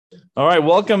All right,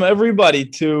 welcome everybody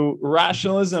to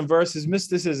Rationalism versus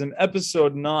Mysticism,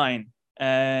 episode 9.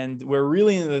 And we're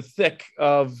really in the thick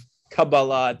of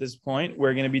Kabbalah at this point.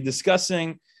 We're going to be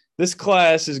discussing, this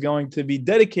class is going to be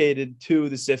dedicated to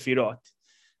the Sefirot.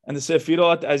 And the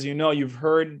Sefirot, as you know, you've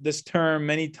heard this term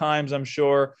many times, I'm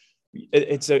sure.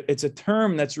 It's a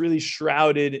term that's really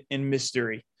shrouded in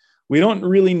mystery. We don't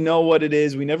really know what it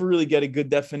is. We never really get a good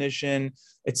definition.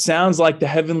 It sounds like the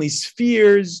heavenly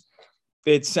spheres.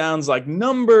 It sounds like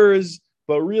numbers,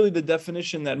 but really the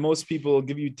definition that most people will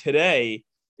give you today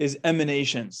is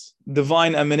emanations,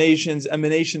 divine emanations,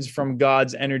 emanations from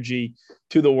God's energy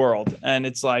to the world. And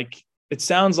it's like, it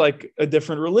sounds like a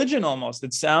different religion almost.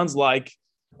 It sounds like,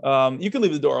 you can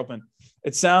leave the door open.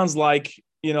 It sounds like,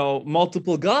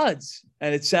 multiple gods.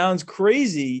 And it sounds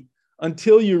crazy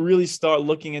until you really start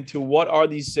looking into what are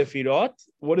these Sefirot,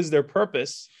 what is their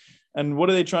purpose, and what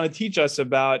are they trying to teach us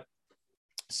about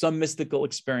some mystical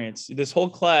experience. This whole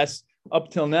class up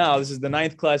till now, this is the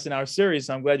 9th class in our series,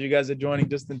 so I'm glad you guys are joining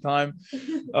just in time.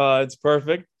 It's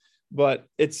perfect. But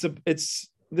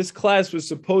this class was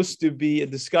supposed to be a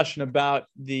discussion about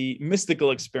the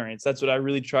mystical experience. That's what I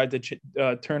really tried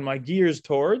to turn my gears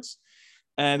towards.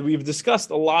 And we've discussed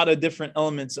a lot of different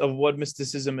elements of what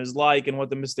mysticism is like and what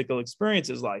the mystical experience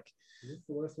is like. Is this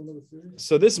the last one of the series?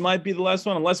 So this might be the last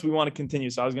one, unless we want to continue.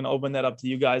 So I was going to open that up to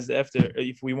you guys after.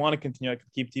 If we want to continue, I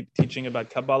could keep teaching about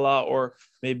Kabbalah, or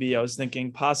maybe I was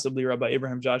thinking possibly Rabbi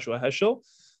Abraham Joshua Heschel.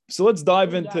 So let's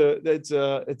dive into it.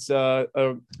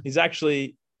 He's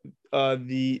actually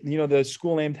the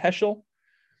school named Heschel.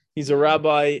 He's a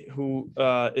rabbi who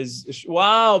is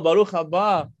Baruch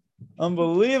haba,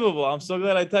 unbelievable. I'm so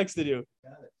glad I texted you.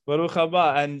 Baruch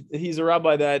haba, and he's a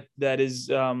rabbi that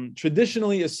is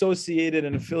traditionally associated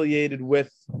and affiliated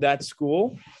with that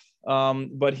school,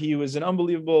 but he was an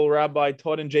unbelievable rabbi,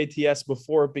 taught in JTS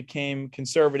before it became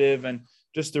conservative, and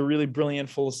just a really brilliant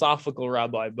philosophical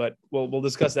rabbi. But we'll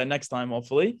discuss that next time,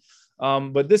 hopefully.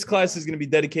 But this class is going to be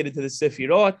dedicated to the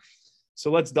Sefirot,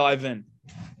 so let's dive in.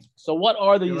 So what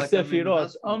are these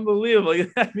Sefirot? Unbelievable.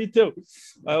 Me too.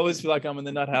 I always feel like I'm in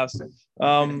the nut house.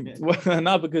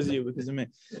 Not because of you, because of me.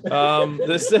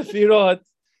 The Sefirot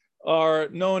are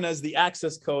known as the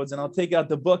access codes, and I'll take out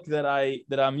the book that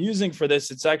I'm using for this.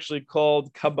 It's actually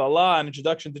called Kabbalah, an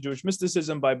Introduction to Jewish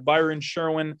Mysticism by Byron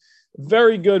Sherwin.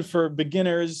 Very good for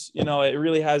beginners. It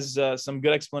really has some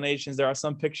good explanations. There are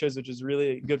some pictures, which is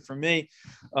really good for me.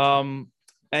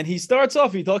 And he starts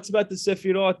off, he talks about the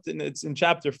Sefirot, and it's in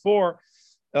chapter 4.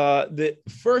 The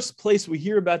first place we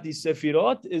hear about these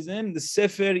Sefirot is in the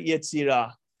Sefer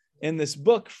Yetzirah, in this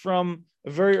book from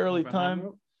a very early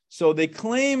time. So they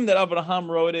claim that Abraham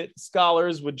wrote it.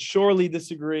 Scholars would surely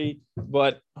disagree,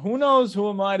 but who knows? Who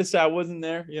am I to say I wasn't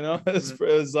there? It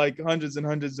was like hundreds and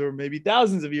hundreds or maybe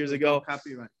thousands of years ago. No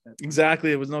copyright.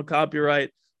 Exactly. It was no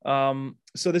copyright.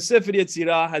 So the Sefer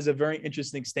Yetzirah has a very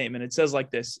interesting statement. It says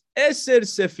like this: Eser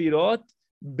Sefirot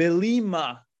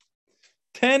Belima.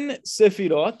 10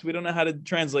 Sefirot, we don't know how to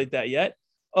translate that yet,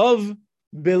 of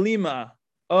Belima,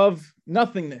 of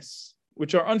nothingness,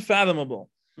 which are unfathomable.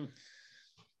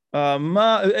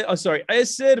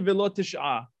 Eser velo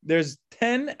Tish'ah. There's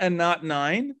 10 and not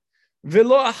 9.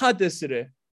 Velo Achat Esre,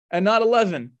 and not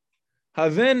 11.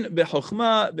 Haven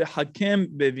bechokhma behakem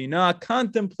bevina,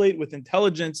 contemplate with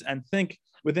intelligence and think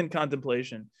within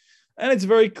contemplation. And it's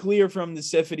very clear from the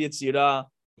Sefer Yetzirah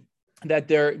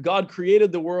that God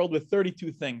created the world with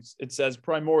 32 things, it says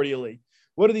primordially.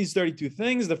 What are these 32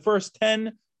 things? The first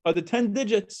 10 are the 10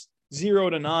 digits,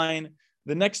 0 to 9.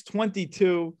 The next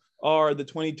 22 are the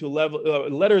 22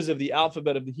 letters of the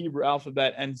alphabet, of the Hebrew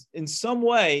alphabet. And in some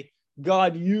way,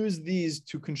 God used these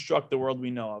to construct the world we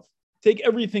know of. Take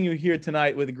everything you hear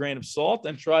tonight with a grain of salt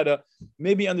and try to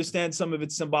maybe understand some of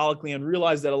it symbolically and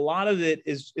realize that a lot of it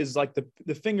is like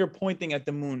the finger pointing at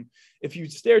the moon. If you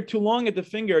stare too long at the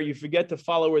finger, you forget to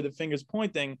follow where the finger's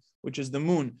pointing, which is the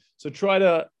moon. So try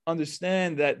to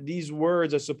understand that these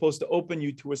words are supposed to open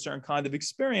you to a certain kind of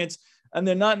experience, and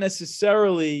they're not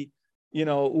necessarily,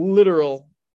 literal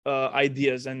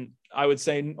ideas. And I would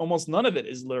say almost none of it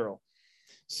is literal.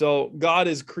 So God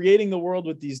is creating the world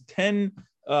with these 10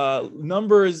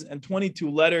 numbers and 22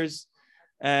 letters,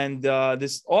 and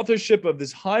this authorship of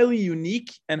this highly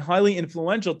unique and highly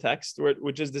influential text,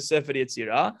 which is the Sefer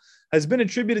Yetzirah, has been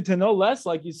attributed to no less,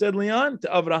 like you said, Leon, to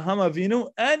Avraham Avinu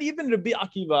and even Rabbi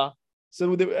Akiva.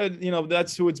 So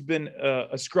that's who it's been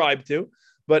ascribed to.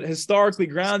 But historically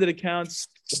grounded accounts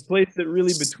place it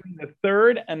really between the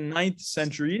 3rd and 9th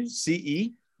centuries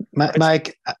CE.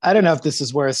 Mike, I don't know if this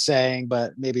is worth saying,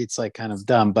 but maybe it's like kind of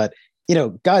dumb, but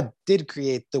God did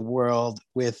create the world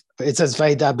with, it says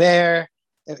Vaydaber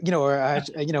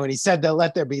when he said that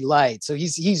let there be light. So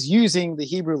he's using the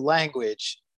Hebrew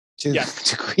language to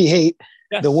create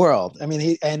the world. I mean,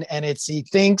 he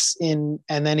thinks in,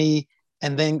 and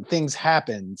then things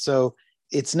happen. So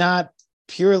it's not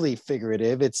purely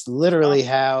figurative. It's literally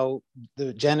how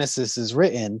the Genesis is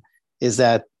written, is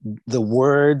that the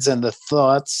words and the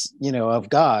thoughts, of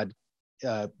God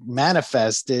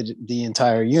manifested the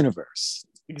entire universe.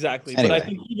 Exactly. Anyway. But I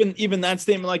think even that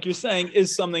statement, like you're saying,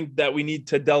 is something that we need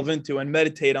to delve into and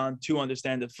meditate on to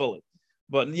understand it fully.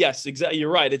 But yes, exactly.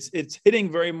 You're right. It's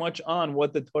hitting very much on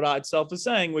what the Torah itself is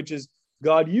saying, which is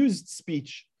God used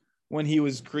speech when he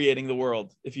was creating the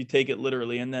world, if you take it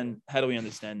literally. And then how do we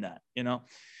understand that?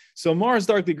 So Morris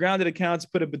darkly grounded accounts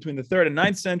put it between the 3rd and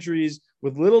 9th centuries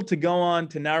with little to go on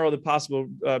to narrow the possible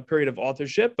period of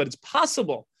authorship. But it's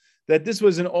possible that this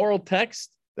was an oral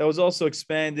text that was also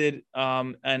expanded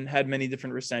and had many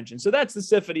different recensions. So that's the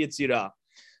Sefer Yetzirah.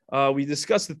 We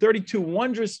discussed the 32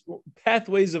 wondrous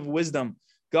pathways of wisdom.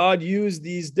 God used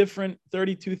these different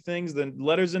 32 things, the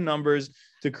letters and numbers,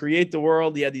 to create the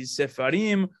world. He had these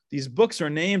Sefarim, these books or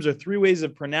names, or 3 ways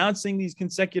of pronouncing these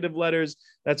consecutive letters.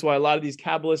 That's why a lot of these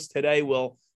Kabbalists today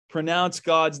will pronounce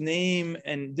God's name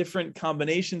and different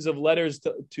combinations of letters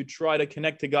to try to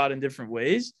connect to God in different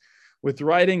ways, with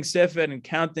writing Sefer and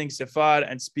counting Sefar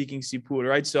and speaking Sipur,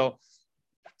 right? So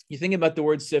you think about the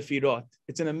word Sefirot.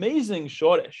 It's an amazing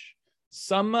shoresh.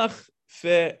 Samach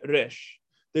fe resh.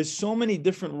 There's so many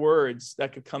different words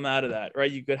that could come out of that,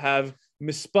 right? You could have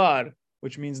mispar,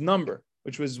 which means number,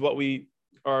 which was what we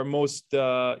are most,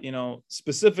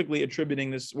 specifically attributing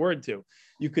this word to.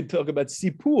 You could talk about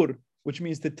Sipur, which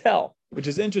means to tell, which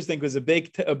is interesting because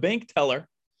a bank teller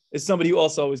is somebody who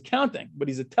also was counting, but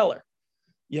he's a teller.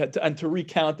 You had to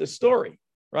recount a story,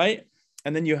 right?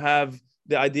 And then you have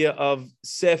the idea of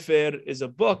sefer is a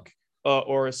book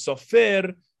or a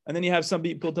sofer. And then you have some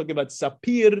people talking about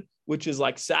sapir, which is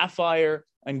like sapphire.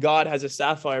 And God has a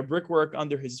sapphire brickwork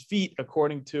under his feet,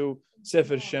 according to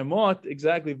Sefer Shemot.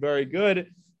 Exactly, very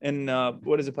good. And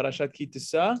what is it, Parashat Ki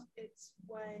Tisa? It's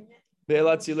when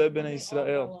Ve'elat Zileh B'nai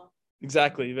Israel.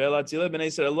 Exactly. Ve'elat Zileh B'nai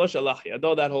Israel lo shalach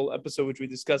yado. That whole episode, which we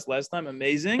discussed last time,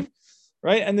 amazing.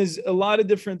 Right. And there's a lot of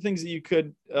different things that you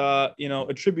could,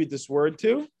 attribute this word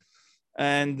to.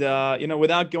 And,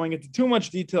 without going into too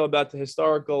much detail about the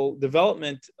historical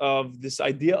development of this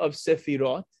idea of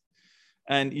Sefirot,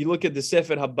 and you look at the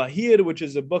Sefer HaBahir, which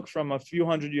is a book from a few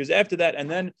hundred years after that, and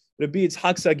then Rabbi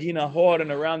Yitzhak Sagi Nahor,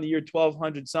 and around the year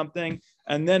 1200 something,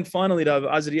 and then finally the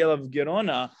Azriel of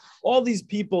Gerona, all these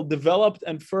people developed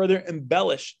and further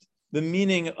embellished the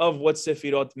meaning of what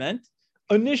Sefirot meant.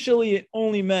 Initially, it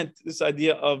only meant this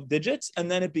idea of digits, and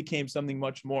then it became something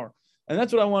much more. And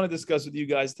that's what I want to discuss with you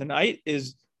guys tonight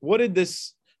is what did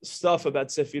this stuff about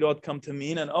Sefirot come to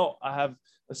mean? And I have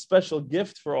a special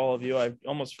gift for all of you. I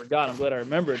almost forgot. I'm glad I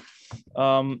remembered.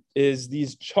 Is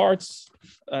these charts,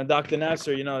 Dr.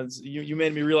 Nasser, you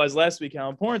made me realize last week how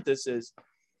important this is.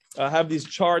 I have these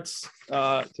charts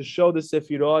to show the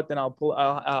Sefirot, and I'll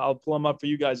pull them up for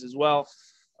you guys as well.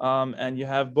 And you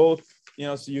have both,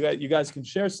 so you guys can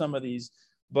share some of these.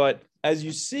 But as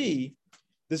you see,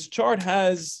 this chart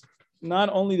has not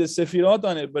only the Sefirot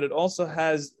on it, but it also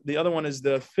has, the other one is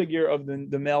the figure of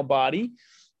the male body.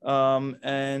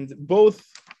 And both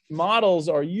models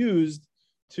are used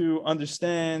to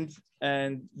understand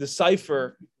and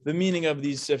decipher the meaning of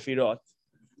these Sefirot.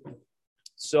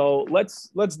 So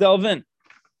let's delve in.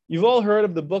 You've all heard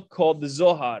of the book called the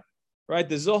Zohar, right?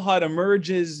 The Zohar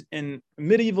emerges in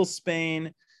medieval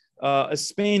Spain, a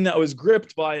Spain that was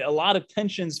gripped by a lot of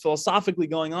tensions philosophically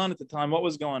going on at the time. What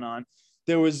was going on?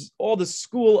 There was all the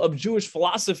school of Jewish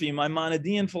philosophy,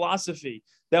 Maimonidean philosophy,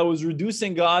 that was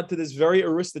reducing God to this very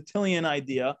Aristotelian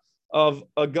idea of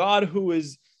a God who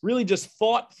is really just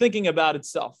thought thinking about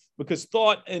itself, because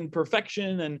thought and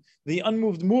perfection and the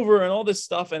unmoved mover and all this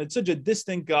stuff, and it's such a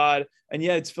distant God, and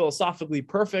yet it's philosophically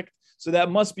perfect. So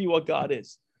that must be what God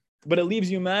is. But it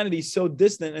leaves humanity so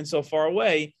distant and so far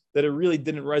away that it really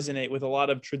didn't resonate with a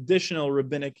lot of traditional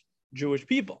rabbinic Jewish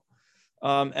people.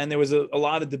 And there was a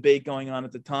lot of debate going on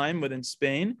at the time within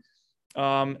Spain.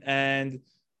 And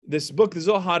this book, the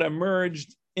Zohar,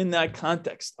 emerged in that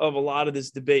context of a lot of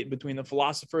this debate between the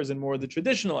philosophers and more the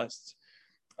traditionalists.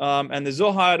 And the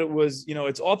Zohar was,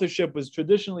 its authorship was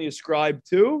traditionally ascribed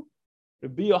to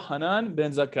Rabbi Yohanan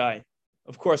ben Zakkai.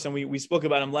 Of course, and we spoke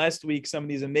about him last week, some of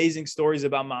these amazing stories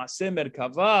about Maaseh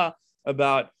Merkava,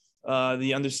 about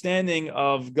the understanding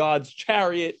of God's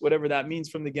chariot, whatever that means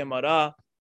from the Gemara.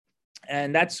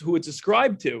 And that's who it's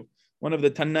ascribed to, one of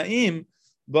the Tannaim.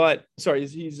 But sorry,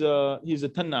 he's a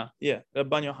Tanna,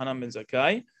 Rabban Yohanan ben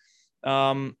Zakkai.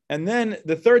 And then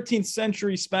the 13th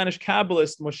century Spanish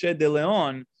Kabbalist Moshe de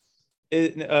Leon,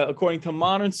 according to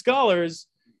modern scholars,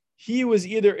 he was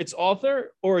either its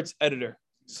author or its editor.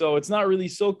 So it's not really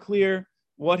so clear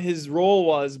what his role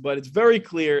was, but it's very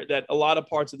clear that a lot of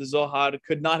parts of the Zohar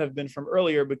could not have been from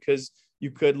earlier, because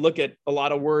you could look at a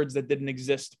lot of words that didn't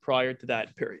exist prior to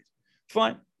that period.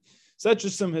 Fine. So that's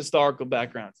just some historical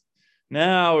background.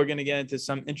 Now we're going to get into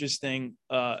some interesting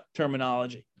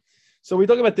terminology. So we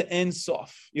talk about the Ein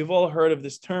Sof. You've all heard of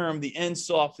this term, the Ein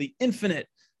Sof, the infinite,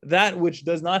 that which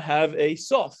does not have a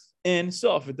sof. Ein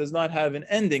Sof. It does not have an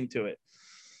ending to it.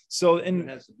 So it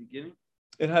has a beginning.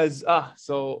 It has I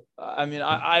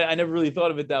never really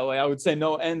thought of it that way. I would say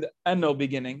no end and no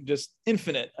beginning, just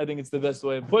infinite. I think it's the best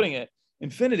way of putting it.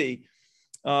 Infinity.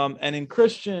 And in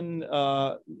Christian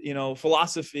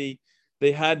philosophy,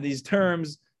 they had these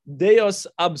terms, Deus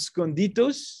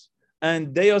absconditus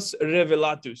and Deus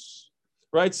revelatus.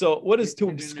 Right? So what is to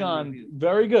abscond?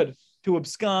 Very good. To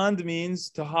abscond means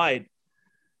to hide.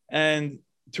 And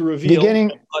to reveal.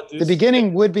 The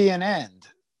beginning would be an end.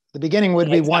 The beginning would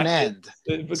be one end.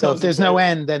 So if there's no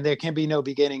end, then there can be no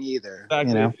beginning either.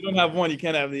 Exactly. If you don't have one, you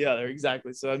can't have the other.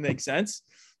 Exactly. So that makes sense.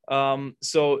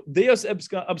 So Deus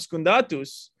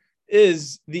abscondatus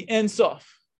is the Ein Sof.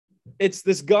 It's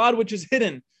this God which is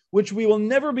hidden, which we will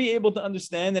never be able to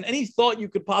understand. And any thought you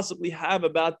could possibly have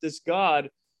about this God,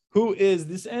 who is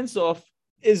this Ein Sof,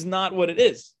 is not what it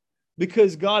is.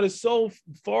 Because God is so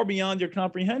far beyond your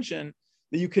comprehension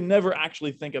that you can never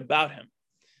actually think about him.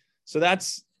 So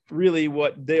that's really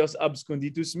what Deus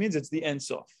absconditus means. It's the Ein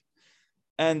Sof.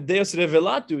 And Deus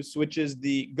revelatus, which is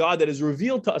the God that is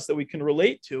revealed to us that we can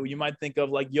relate to, you might think of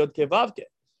like Yod Ke Vav Ke,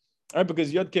 right?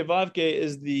 Because Yod Ke Vav Ke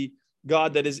is the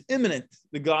God that is immanent,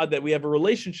 the God that we have a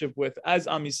relationship with as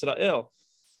Am Yisrael.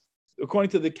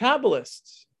 According to the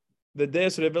Kabbalists, the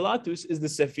Deus revelatus is the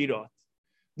Sefirot.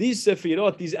 These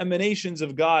Sefirot, these emanations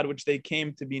of God, which they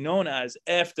came to be known as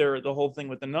after the whole thing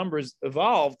with the numbers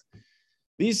evolved,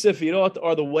 these Sefirot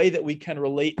are the way that we can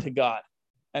relate to God.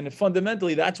 And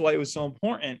fundamentally, that's why it was so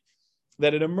important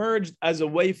that it emerged as a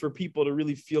way for people to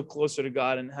really feel closer to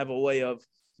God and have a way of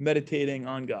meditating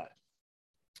on God.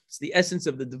 It's the essence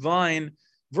of the divine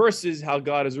versus how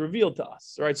God is revealed to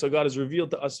us, right? So God is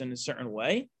revealed to us in a certain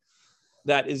way.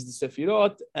 That is the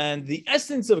Sefirot. And the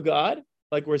essence of God,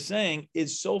 like we're saying,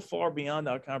 is so far beyond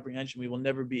our comprehension, we will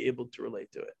never be able to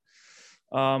relate to it.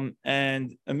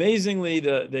 And amazingly,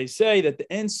 they say that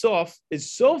the Ein Sof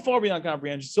is so far beyond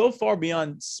comprehension, so far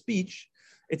beyond speech.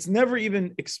 It's never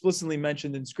even explicitly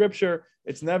mentioned in scripture.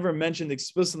 It's never mentioned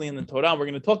explicitly in the Torah. We're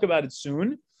going to talk about it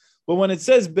soon. But when it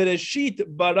says Bereshit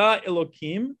bara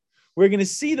Elokim, we're going to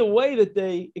see the way that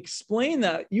they explain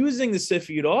that using the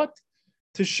Sefirot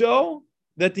to show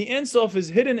that the Ein Sof is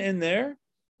hidden in there,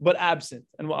 but absent.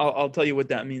 And I'll tell you what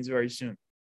that means very soon.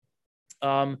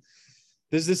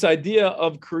 There's this idea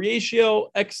of creatio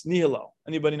ex nihilo.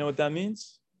 Anybody know what that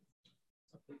means?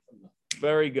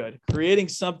 Very good. Creating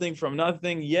something from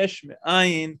nothing, yesh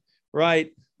me'ayin,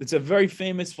 right? It's a very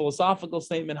famous philosophical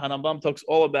statement. Hanambam talks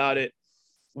all about it.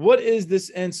 What is this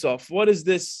Ein Sof? What is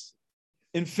this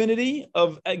infinity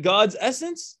of God's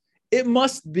essence? It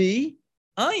must be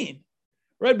ayin,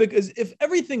 right? Because if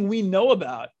everything we know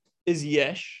about is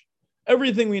yesh,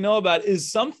 everything we know about is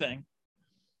something,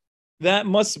 that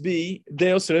must be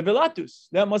Deus revelatus.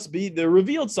 That must be the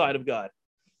revealed side of God.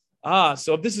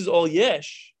 So if this is all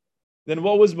yesh, then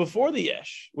what was before the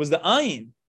yesh was the ayin.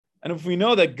 And if we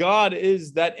know that God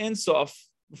is that Ein Sof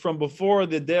from before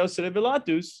the Deus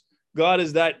revelatus, God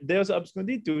is that Deus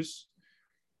absconditus,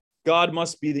 God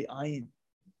must be the ayin.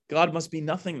 God must be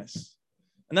nothingness.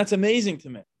 And that's amazing to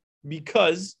me,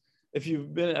 because if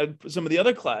you've been at some of the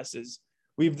other classes,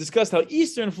 we've discussed how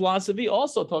Eastern philosophy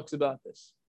also talks about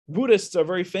this. Buddhists are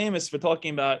very famous for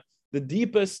talking about the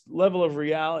deepest level of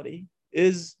reality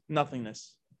is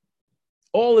nothingness.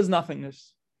 All is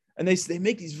nothingness. And they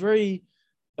make these very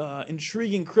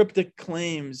intriguing, cryptic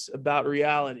claims about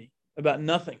reality, about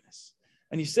nothingness.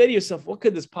 And you say to yourself, what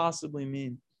could this possibly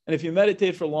mean? And if you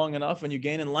meditate for long enough and you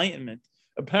gain enlightenment,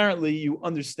 apparently you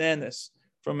understand this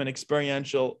from an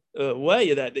experiential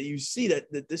way, that you see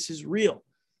that this is real.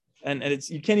 And it's,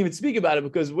 you can't even speak about it,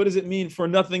 because what does it mean for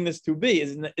nothingness to be?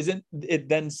 Isn't it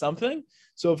then something?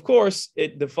 So of course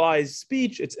it defies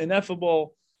speech. It's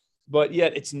ineffable, but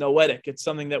yet it's noetic. It's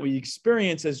something that we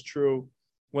experience as true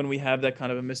when we have that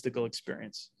kind of a mystical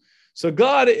experience. So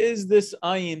God is this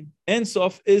ayin. Ein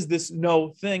Sof is this no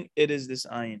thing. It is this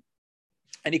ayin.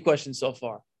 Any questions so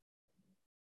far?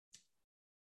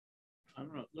 I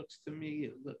don't know. It looks to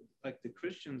me like the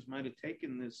Christians might have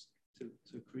taken this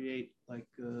to create like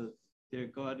their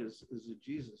God is a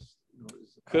Jesus.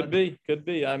 Could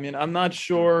be. I mean, I'm not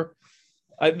sure.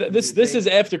 This is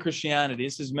after Christianity.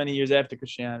 This is many years after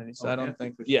Christianity. So I don't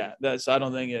think. Yeah, I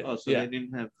don't think it. Oh, so they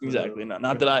didn't have exactly. No,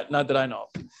 not that I know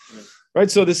of. Right.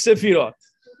 So the Sefirot.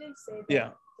 Did they say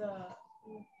that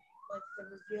the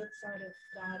revealed side of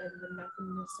God and the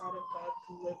nothingness side of God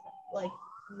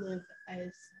can live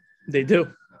as they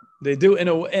do in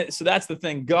a way. So that's the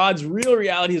thing. God's real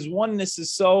reality, his oneness,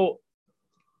 is so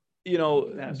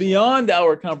beyond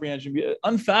our comprehension,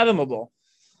 unfathomable,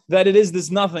 that it is this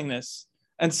nothingness.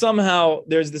 And somehow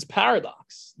there's this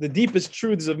paradox. The deepest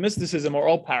truths of mysticism are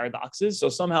all paradoxes. So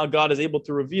somehow God is able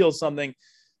to reveal something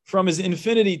from his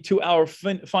infinity to our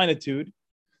finitude,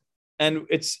 and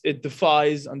it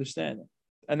defies understanding.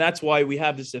 And that's why we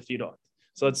have the Sefirot.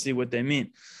 So let's see what they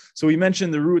mean. So we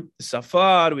mentioned the root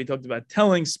safar. We talked about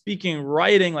telling, speaking,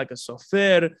 writing, like a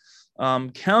sofer,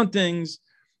 countings,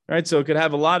 right? So it could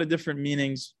have a lot of different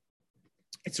meanings.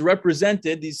 It's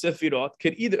represented, these Sefirot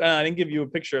could either, I didn't give you a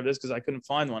picture of this because I couldn't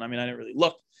find one. I mean, I didn't really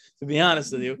look, to be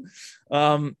honest with you.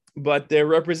 But they're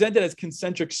represented as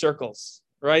concentric circles,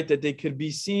 right? That they could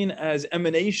be seen as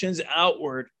emanations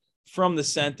outward from the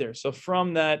center. So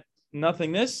from that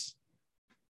nothingness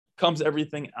comes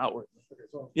everything outwardly. Okay,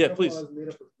 so yeah, please. Is made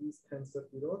up of these 10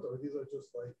 Sefirot, or these are just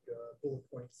like bullet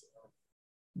points?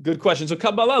 Good question. So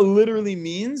Kabbalah literally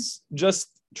means just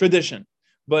tradition.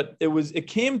 But it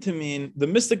came to mean the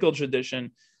mystical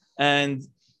tradition, and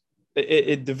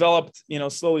it developed,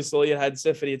 slowly. It had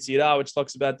Sefer Yetzirah, which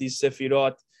talks about these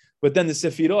Sefirot, but then the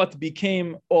Sefirot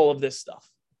became all of this stuff.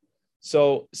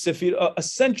 So a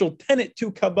central tenet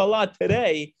to Kabbalah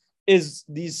today is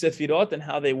these Sefirot and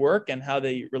how they work and how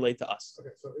they relate to us. Okay,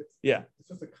 so it's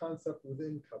just a concept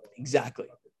within Kabbalah. Exactly.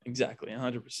 Okay. Exactly, 100%.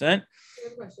 I have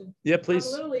a question. Yeah, please.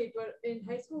 Little late, but in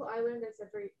high school, I learned that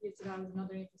Sefer Yetzirah was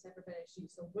another name for Sefer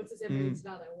Bereshit. So what's the Sefer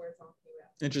Yetzirah that we're talking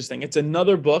about? Interesting. It's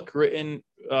another book written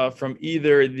from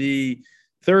either the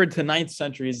 3rd to 9th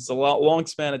centuries. It's a long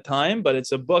span of time, but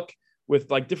it's a book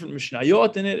with like different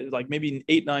Mishnayot in it, like maybe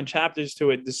 8-9 chapters to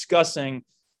it, discussing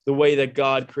the way that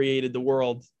God created the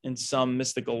world in some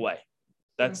mystical way.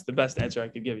 That's the best answer I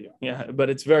could give you. Yeah, but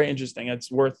it's very interesting.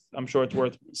 I'm sure it's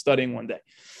worth studying one day.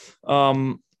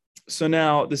 So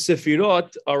now the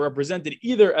Sefirot are represented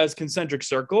either as concentric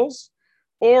circles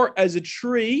or as a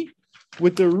tree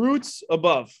with the roots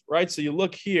above, right? So you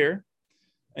look here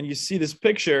and you see this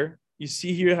picture. You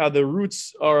see here how the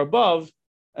roots are above,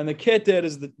 and the keter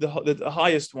is the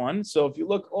highest one. So if you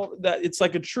look, it's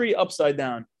like a tree upside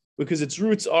down because its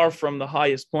roots are from the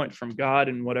highest point, from God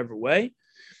in whatever way.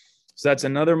 So that's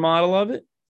another model of it.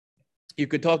 You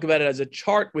could talk about it as a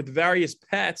chart with various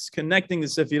paths connecting the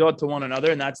Sefirot to one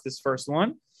another, and that's this first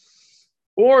one.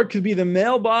 Or it could be the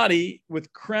male body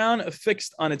with crown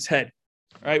affixed on its head,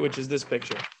 right, which is this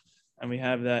picture. And we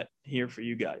have that here for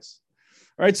you guys.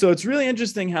 All right, so it's really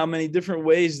interesting how many different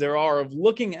ways there are of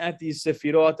looking at these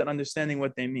Sefirot and understanding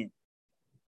what they mean.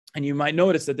 And you might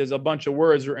notice that there's a bunch of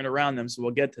words written around them, so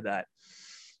we'll get to that.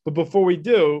 But before we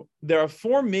do, there are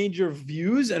 4 major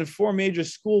views and 4 major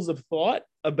schools of thought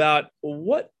about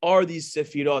what are these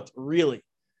Sefirot really,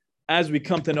 as we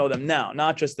come to know them now,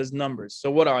 not just as numbers.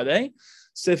 So what are they?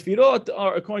 Sefirot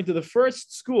are, according to the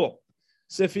first school,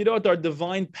 Sefirot are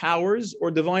divine powers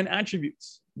or divine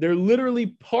attributes. They're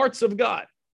literally parts of God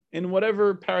in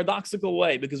whatever paradoxical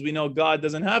way, because we know God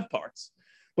doesn't have parts.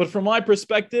 But from my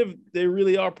perspective, they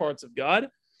really are parts of God.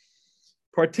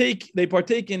 They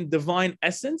partake in divine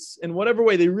essence in whatever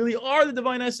way. They really are the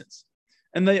divine essence.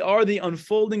 And they are the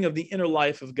unfolding of the inner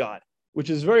life of God, which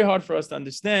is very hard for us to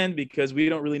understand because we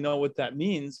don't really know what that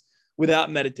means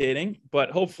without meditating.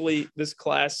 But hopefully this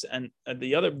class and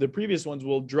the previous ones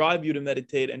will drive you to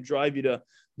meditate and drive you to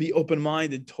be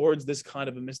open-minded towards this kind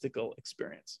of a mystical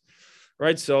experience,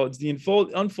 right? So it's the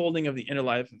unfolding of the inner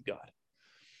life of God.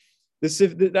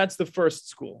 That's the first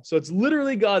school. So it's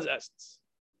literally God's essence.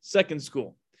 Second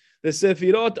school, the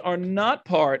Sefirot are not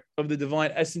part of the divine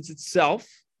essence itself,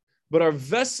 but are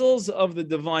vessels of the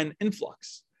divine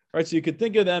influx, right? So you could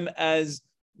think of them as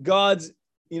God's,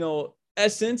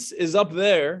 essence is up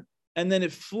there, and then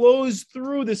it flows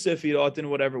through the Sefirot in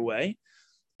whatever way,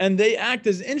 and they act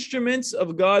as instruments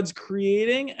of God's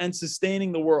creating and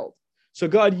sustaining the world. So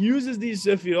God uses these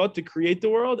Sefirot to create the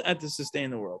world and to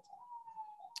sustain the world.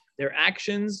 Their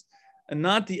actions and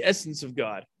not the essence of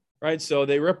God. Right, so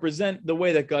they represent the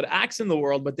way that God acts in the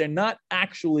world, but they're not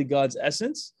actually God's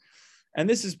essence. And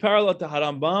this is parallel to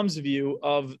Harambam's view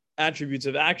of attributes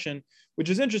of action, which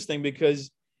is interesting because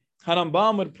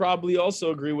Harambam would probably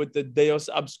also agree with the Deus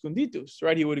Absconditus,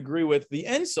 right? He would agree with the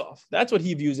Ein Sof. That's what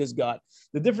he views as God.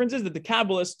 The difference is that the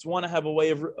Kabbalists want to have a way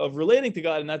of relating to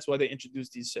God, and that's why they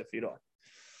introduced these Sefirot.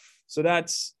 So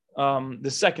that's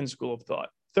the second school of thought.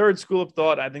 Third school of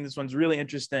thought, I think this one's really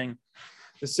interesting.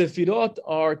 The Sefirot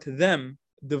are to them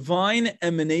divine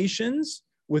emanations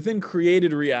within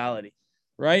created reality,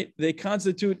 right? They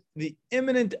constitute the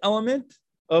immanent element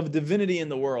of divinity in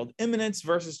the world. Immanence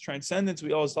versus transcendence.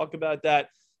 We always talk about that.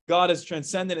 God is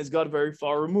transcendent, is God very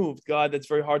far removed. God that's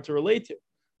very hard to relate to.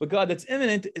 But God that's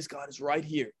immanent is God is right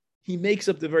here. He makes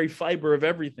up the very fiber of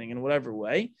everything in whatever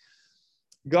way.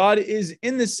 God is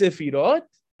in the Sefirot,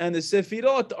 and the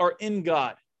Sefirot are in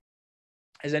God.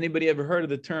 Has anybody ever heard of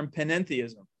the term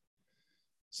panentheism?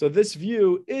 So this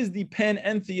view is the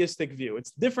panentheistic view.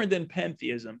 It's different than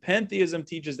pantheism. Pantheism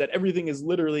teaches that everything is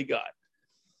literally God.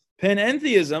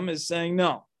 Panentheism is saying,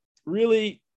 no,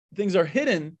 really things are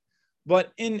hidden,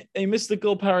 but in a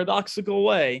mystical, paradoxical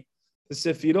way, the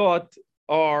Sefirot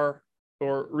are,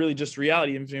 or really just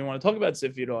reality, if you want to talk about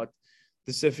Sefirot,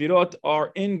 the Sefirot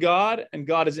are in God and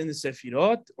God is in the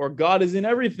Sefirot, or God is in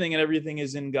everything and everything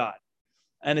is in God.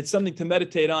 And it's something to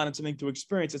meditate on, it's something to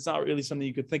experience. It's not really something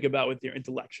you could think about with your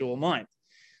intellectual mind.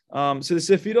 So the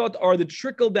Sefirot are the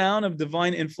trickle down of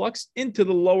divine influx into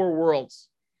the lower worlds.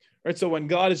 Right, so when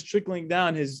God is trickling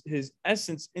down his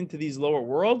essence into these lower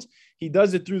worlds, he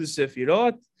does it through the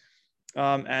Sefirot.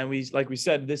 And like we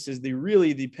said, this is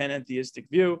really the panentheistic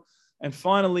view. And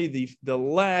finally, the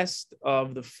last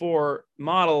of the four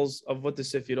models of what the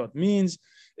Sefirot means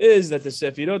is that the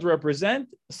Sefirot represent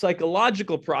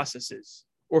psychological processes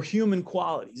or human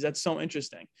qualities. That's so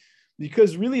interesting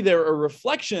because really they're a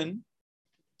reflection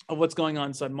of what's going on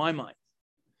inside my mind.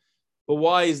 But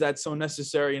why is that so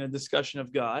necessary in a discussion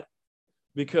of God?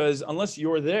 Because unless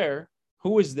you're there,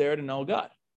 who is there to know God?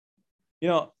 You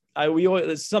know,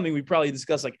 it's something we probably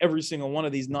discuss like every single one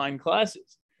of these 9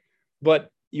 classes. But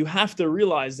you have to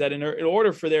realize that in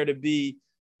order for there to be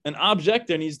an object,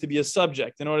 there needs to be a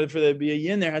subject. In order for there to be a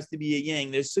yin, there has to be a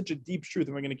yang. There's such a deep truth,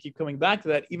 and we're going to keep coming back to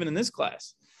that even in this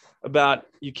class, about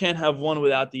you can't have one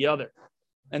without the other.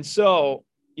 And so,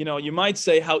 you know, you might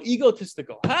say how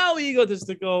egotistical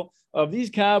of these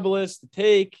Kabbalists to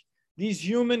take these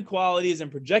human qualities and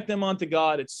project them onto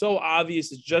God. It's so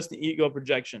obvious. It's just an ego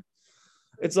projection.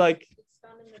 It's like,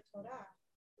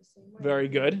 very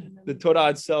good. The Torah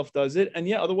itself does it. And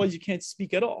yeah, otherwise you can't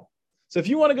speak at all. So if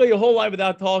you want to go your whole life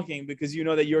without talking because you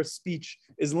know that your speech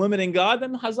is limiting God,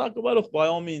 then Hazak Baruch, by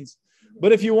all means.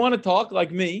 But if you want to talk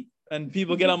like me, and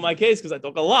people get on my case because I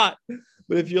talk a lot,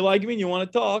 but if you're like me and you want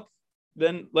to talk,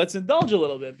 then let's indulge a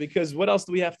little bit, because what else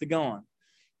do we have to go on?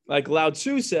 Like Lao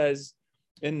Tzu says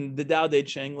in the Tao Te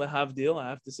Ching, Lehavdil, I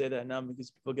have to say that now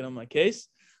because people get on my case,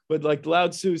 but like Lao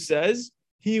Tzu says,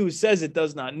 he who says it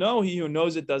does not know, he who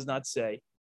knows it does not say.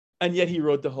 And yet he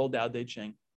wrote the whole Tao Te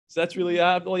Ching. So that's really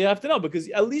all you have to know, because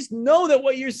at least know that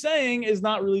what you're saying is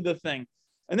not really the thing.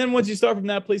 And then once you start from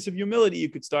that place of humility, you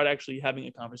could start actually having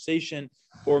a conversation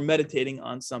or meditating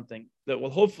on something that will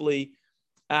hopefully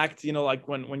act, you know, like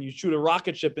when you shoot a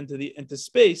rocket ship into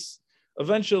space,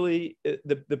 eventually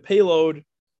the payload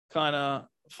kind of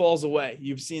falls away.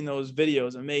 You've seen those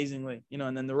videos amazingly, you know,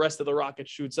 and then the rest of the rocket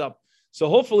shoots up. So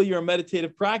hopefully your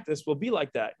meditative practice will be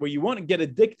like that, where you won't get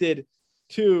addicted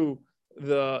to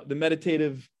the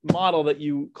meditative model that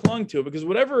you clung to, because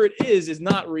whatever it is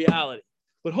not reality.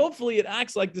 But hopefully it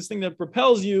acts like this thing that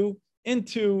propels you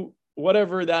into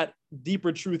whatever that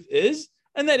deeper truth is,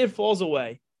 and then it falls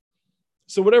away.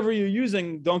 So whatever you're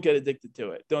using, don't get addicted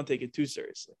to it. Don't take it too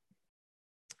seriously.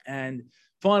 And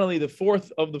finally, the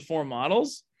fourth of the 4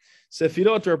 models,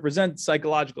 Sefirot represent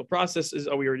psychological processes.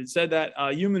 We already said that.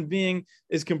 A human being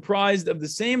is comprised of the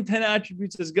same 10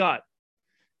 attributes as God.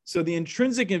 So the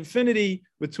intrinsic infinity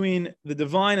between the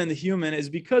divine and the human is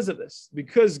because of this,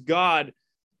 because God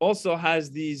also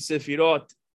has these Sefirot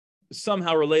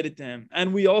somehow related to him,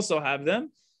 and we also have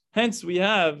them. Hence, we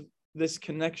have this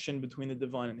connection between the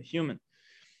divine and the human.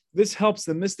 This helps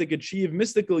the mystic achieve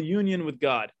mystical union with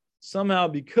God. Somehow,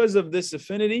 because of this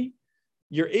affinity,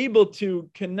 you're able to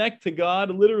connect to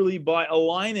God literally by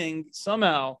aligning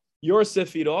somehow your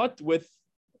Sefirot with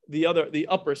the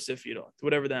upper Sefirot,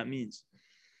 whatever that means.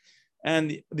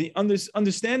 And the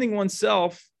understanding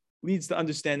oneself leads to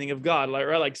understanding of God.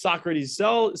 Like Socrates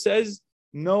says,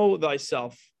 know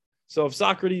thyself. So if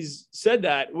Socrates said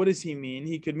that, what does he mean?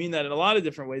 He could mean that in a lot of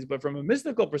different ways, but from a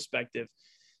mystical perspective,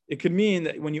 it could mean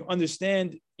that when you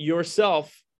understand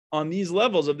yourself on these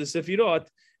levels of the Sefirot,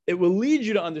 it will lead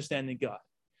you to understanding God.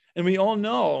 And we all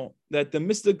know that the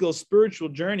mystical spiritual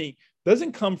journey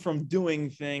doesn't come from doing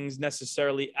things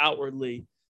necessarily outwardly,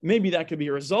 maybe that could be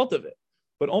a result of it.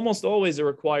 But almost always it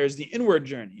requires the inward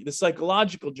journey, the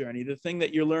psychological journey, the thing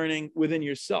that you're learning within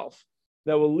yourself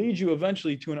that will lead you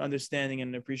eventually to an understanding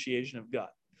and an appreciation of God.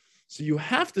 So you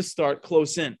have to start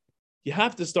close in. You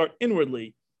have to start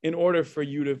inwardly in order for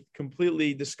you to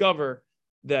completely discover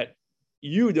that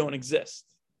you don't exist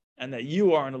and that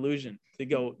you are an illusion to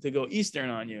go Eastern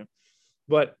on you.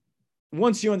 But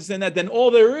once you understand that, then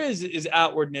all there is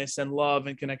outwardness and love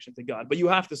and connection to God. But you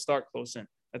have to start close in.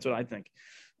 That's what I think.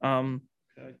 Can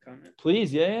I comment?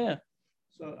 Please, yeah.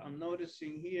 So I'm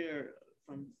noticing here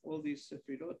from all these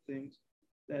Sefirot things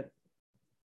that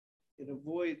it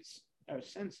avoids our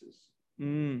senses,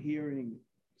 hearing,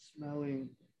 smelling,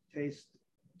 taste,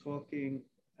 talking,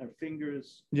 our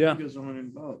fingers aren't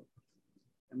involved.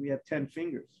 And we have 10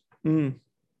 fingers.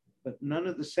 But none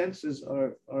of the senses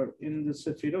are in the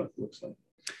Sefirot, looks like.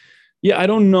 Yeah, I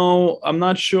don't know. I'm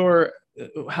not sure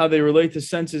how they relate to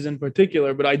senses in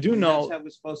particular, but I do know. That's how we're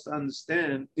supposed to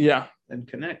understand and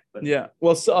connect. But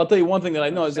well, so I'll tell you one thing that I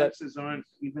know is that senses aren't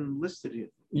even listed here.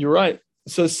 You're right.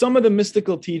 So some of the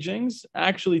mystical teachings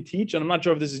actually teach, and I'm not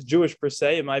sure if this is Jewish per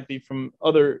se, it might be from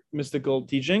other mystical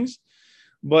teachings,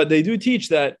 but they do teach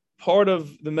that part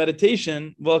of the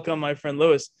meditation, welcome my friend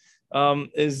Lewis,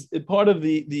 is part of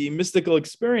the mystical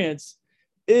experience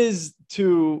is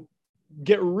to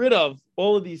get rid of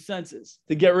all of these senses,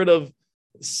 to get rid of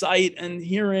sight and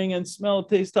hearing and smell,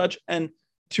 taste, touch, and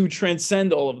to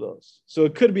transcend all of those. So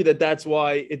it could be that that's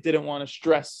why it didn't want to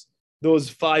stress those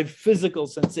 5 physical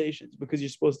sensations, because you're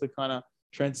supposed to kind of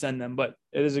transcend them. But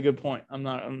it is a good point. I'm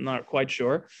not quite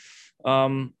sure.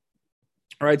 All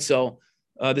right. So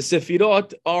the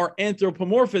Sefirot are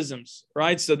anthropomorphisms,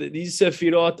 right? So these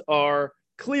Sefirot are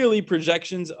clearly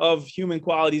projections of human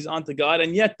qualities onto God,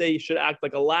 and yet they should act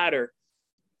like a ladder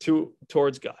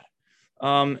towards God.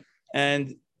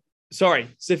 Sefirot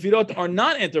are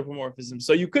not anthropomorphisms.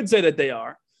 So you could say that they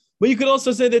are, but you could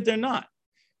also say that they're not.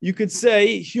 You could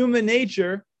say human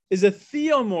nature is a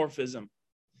theomorphism,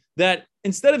 that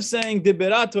instead of saying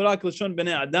Dibera Torah Lashon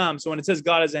Bnei Adam, so when it says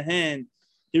God has a hand,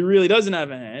 he really doesn't have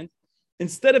a hand.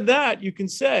 Instead of that, you can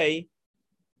say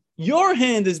your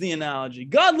hand is the analogy.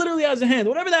 God literally has a hand,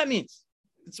 whatever that means.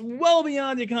 It's well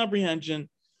beyond your comprehension,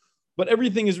 but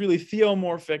everything is really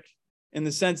theomorphic in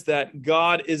the sense that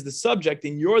God is the subject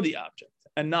and you're the object,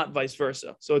 and not vice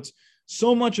versa. So it's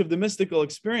so much of the mystical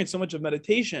experience, so much of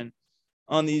meditation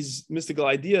on these mystical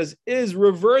ideas is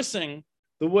reversing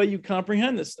the way you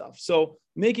comprehend this stuff. So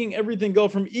making everything go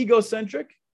from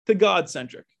egocentric to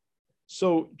God-centric.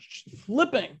 So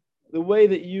flipping the way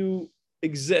that you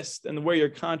exist and the way your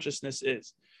consciousness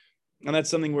is. And that's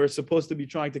something we're supposed to be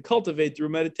trying to cultivate through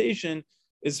meditation,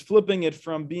 is flipping it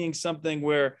from being something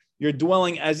where you're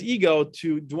dwelling as ego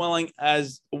to dwelling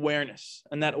as awareness.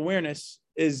 And that awareness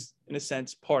is, in a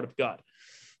sense, part of God.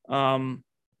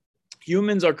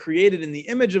 Humans are created in the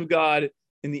image of God,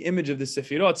 in the image of the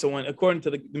Sefirot. So when, according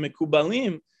to the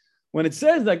Mekubalim, when it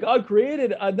says that God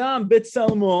created Adam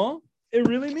B'Tselmo, it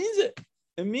really means it.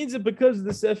 It means it because the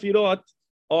Sefirot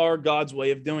are God's way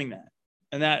of doing that.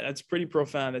 And that's pretty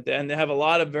profound. And they have a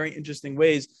lot of very interesting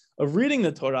ways of reading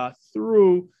the Torah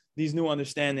through these new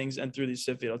understandings and through these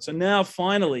Sefirot. So now,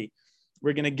 finally,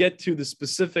 we're going to get to the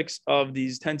specifics of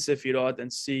these 10 Sefirot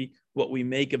and see what we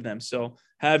make of them. So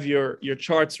have your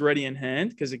charts ready in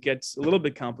hand, because it gets a little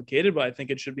bit complicated, but I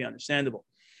think it should be understandable.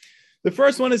 The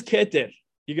first one is Keter.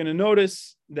 You're going to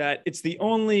notice that it's the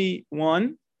only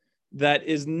one that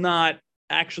is not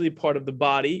actually part of the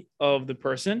body of the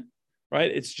person, right?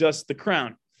 It's just the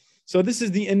crown. So this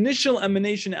is the initial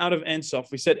emanation out of Ein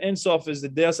Sof. We said Ein Sof is the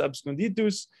Deus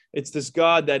Absconditus. It's this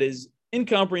God that is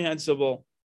incomprehensible.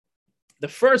 The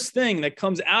first thing that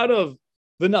comes out of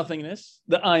the nothingness,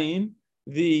 the Ayin,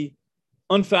 the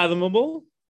unfathomable,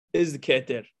 is the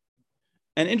Keter.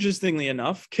 And interestingly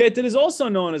enough, Keter is also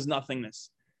known as nothingness.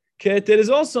 Keter is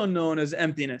also known as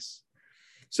emptiness.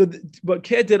 But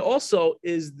Keter also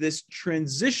is this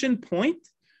transition point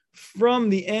from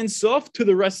the Ein Sof to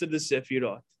the rest of the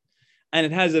Sefirot. And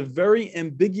it has a very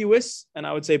ambiguous, and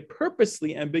I would say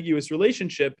purposely ambiguous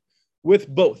relationship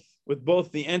with both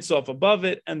the Ein Sof above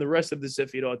it and the rest of the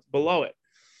Sefirot below it.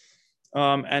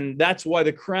 And that's why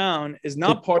the crown is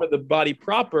not part of the body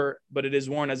proper, but it is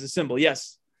worn as a symbol.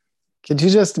 Yes. Could you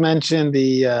just mention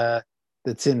the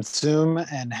Tzimtzum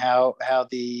and how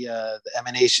the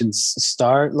emanations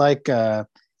start, like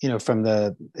from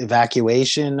the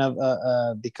evacuation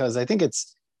of because I think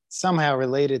it's somehow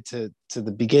related to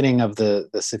the beginning of the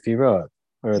Sefirot,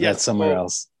 or that's somewhere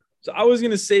else. So I was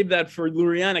going to save that for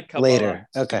Lurianic Kabbalah. Later.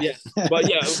 Okay. Yes. But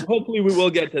yeah, hopefully we will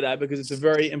get to that because it's a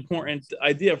very important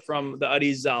idea from the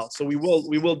Arizal. So we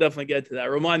will definitely get to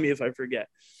that. Remind me if I forget,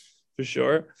 for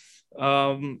sure.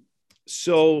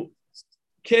 So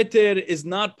Keter is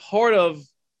not part of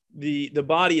the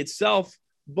body itself,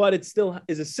 but it still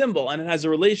is a symbol and it has a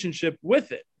relationship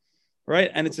with it, right?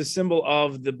 And it's a symbol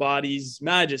of the body's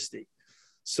majesty.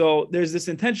 So there's this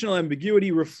intentional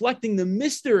ambiguity reflecting the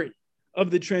mystery of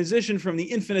the transition from the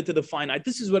infinite to the finite.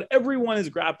 This is what everyone is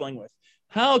grappling with.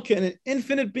 How can an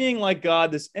infinite being like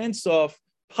God, this Ein Sof,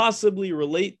 possibly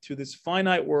relate to this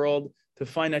finite world, to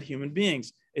finite human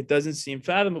beings? It doesn't seem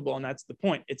fathomable, and that's the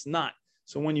point. It's not.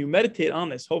 So when you meditate on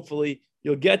this, hopefully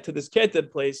you'll get to this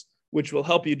Keter place, which will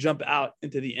help you jump out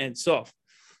into the Ein Sof.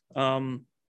 So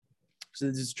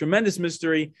this is tremendous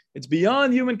mystery. It's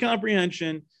beyond human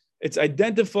comprehension. It's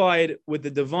identified with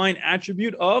the divine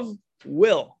attribute of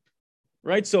will.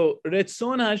 Right, so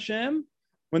Retzon Hashem,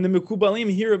 when the Mekubalim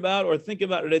hear about or think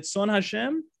about Retzon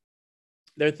Hashem,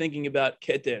 they're thinking about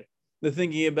Keter. They're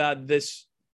thinking about this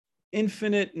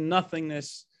infinite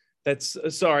nothingness that's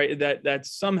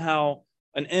somehow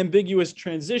an ambiguous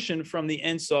transition from the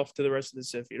Ein Sof to the rest of the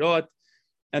Sefirot,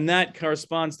 and that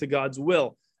corresponds to God's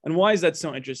will. And why is that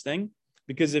so interesting?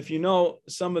 Because if you know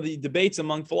some of the debates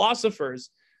among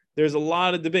philosophers, there's a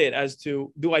lot of debate as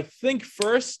to, do I think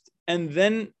first and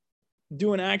then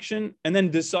do an action and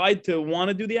then decide to want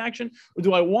to do the action, or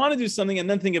do I want to do something and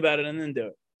then think about it and then do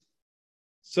it?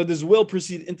 So does will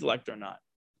precede intellect or not?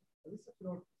 Are these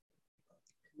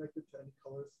connected to any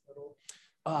colors at all?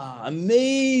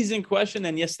 Amazing question,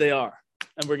 and yes, they are,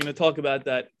 and we're going to talk about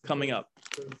that coming up.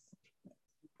 Because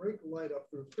you break light up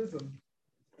through a prism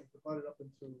and divide it up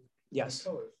into yes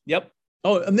colors. Yep.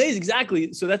 Oh, amazing!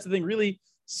 Exactly. So that's the thing. Really,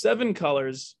 7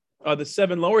 colors are the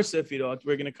 7 lower Sefirot.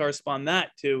 We're going to correspond that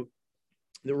to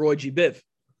the Roy G. Biv,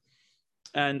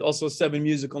 and also 7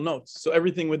 musical notes. So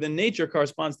everything within nature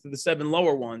corresponds to the 7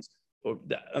 lower ones.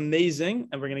 Amazing,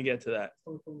 and we're going to get to that.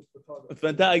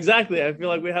 Fantastic. Exactly. I feel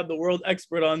like we have the world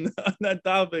expert on that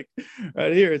topic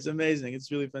right here. It's amazing.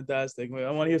 It's really fantastic.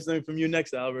 I want to hear something from you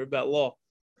next, Albert, about law.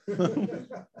 Is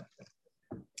the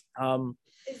crown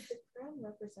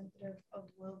representative of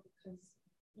will? Because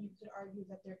you could argue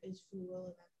that there is free will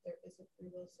and that there isn't free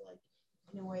will. So, like,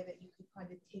 in a way that you could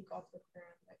kind of take off the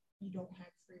crown, that you don't have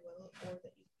free will, or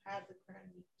that you have the crown,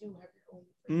 you do have your own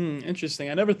free will. Interesting.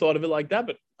 I never thought of it like that,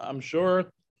 but I'm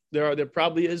sure there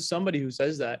probably is somebody who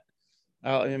says that.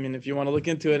 I mean, if you want to look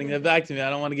into it and get back to me, I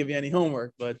don't want to give you any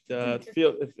homework, but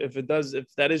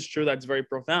if that is true, that's very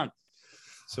profound.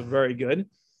 So very good.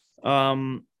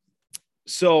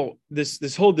 So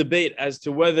this whole debate as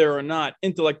to whether or not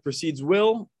intellect precedes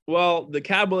will, well, the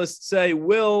Kabbalists say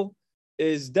will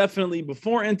is definitely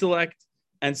before intellect,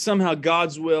 and somehow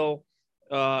God's will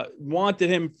wanted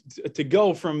him to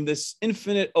go from this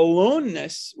infinite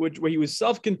aloneness, where he was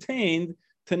self-contained,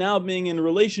 to now being in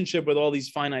relationship with all these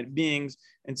finite beings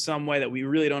in some way that we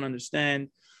really don't understand.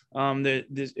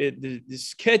 This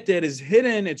Keter is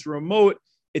hidden, it's remote,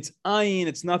 it's ayin,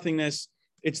 it's nothingness.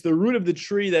 It's the root of the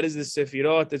tree that is the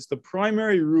Sefirot. It's the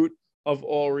primary root of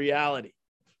all reality,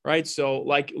 right? So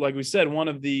like we said, one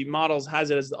of the models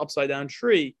has it as the upside down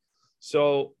tree.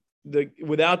 So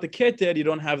without the Keter, you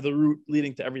don't have the root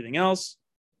leading to everything else.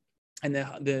 And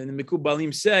the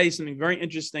Mekubalim say something very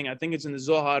interesting. I think it's in the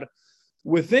Zohar.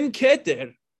 Within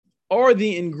Keter are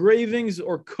the engravings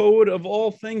or code of all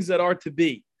things that are to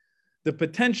be. The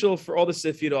potential for all the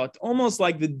Sefirot, almost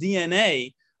like the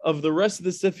DNA of the rest of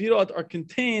the Sefirot, are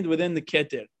contained within the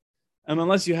Keter. And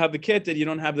unless you have the Keter, you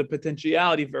don't have the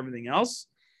potentiality for everything else.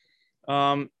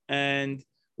 And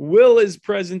will is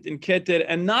present in Keter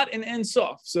and not in Ein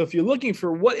Sof. So if you're looking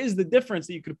for what is the difference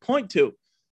that you could point to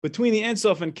between the Ein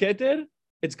Sof and Keter,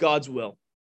 it's God's will.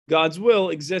 God's will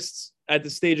exists at the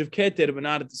stage of Keter, but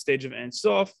not at the stage of Ein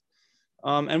Sof.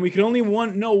 And we can only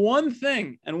know one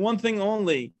thing, and one thing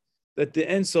only, that the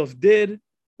Ein Sof did.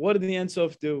 What did the Ein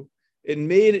Sof do? It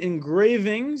made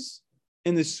engravings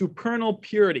in the supernal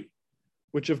purity,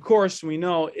 which of course we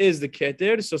know is the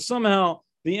Keter. So somehow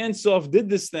the Ein Sof did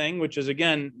this thing, which is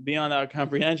again beyond our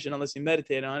comprehension unless you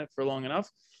meditate on it for long enough.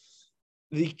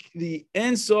 The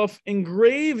Ein Sof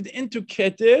engraved into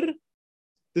Keter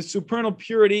the supernal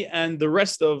purity and the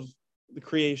rest of the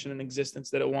creation and existence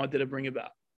that it wanted to bring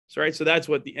about. So that's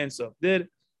what the Ein Sof did.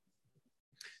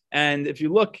 And if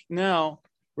you look now,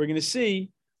 we're going to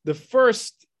see the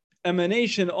first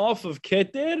emanation off of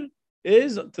Keter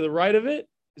is, to the right of it,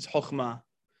 is Chokhmah.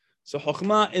 So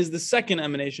Chokhmah is the second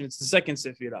emanation. It's the second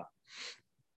Sefirah.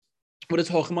 What does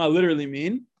Chokhmah literally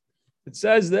mean? It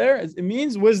says there, it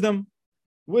means wisdom.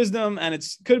 wisdom, and it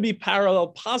could be parallel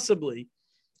possibly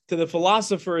to the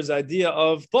philosopher's idea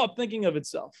of thought thinking of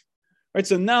itself. Right,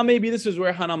 so now maybe this is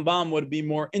where Hanambam would be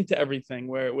more into everything,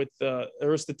 where with the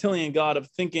Aristotelian God of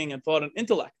thinking and thought and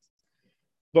intellect.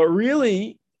 But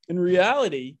really, in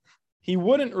reality, he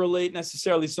wouldn't relate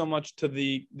necessarily so much to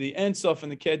the Ein Sof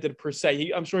and the Keter per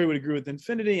se. I'm sure he would agree with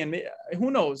infinity, and who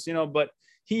knows, but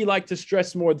he liked to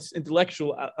stress more this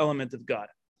intellectual element of God.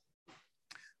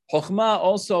 Chokhmah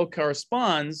also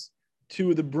corresponds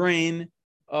to the brain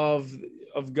of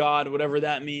God, whatever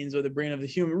that means, or the brain of the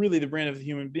human, really the brain of the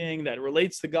human being that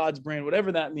relates to God's brain,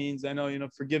 whatever that means. I know,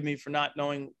 forgive me for not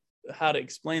knowing how to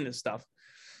explain this stuff.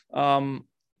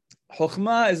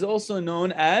 Chokhmah is also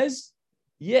known as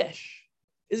Yesh.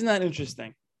 Isn't that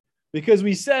interesting? Because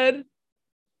we said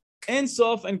Ein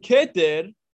Sof and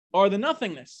Keter are the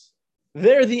nothingness.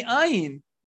 They're the Ayin.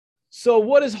 So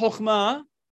what is Chokhmah?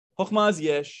 Chokhmah is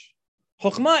Yesh.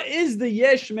 Chokhmah is the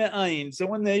Yesh Me'ayin. So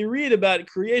when they read about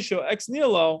creation ex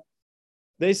nihilo,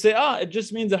 they say, it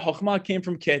just means that Chokhmah came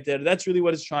from Keter. That's really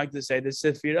what it's trying to say. The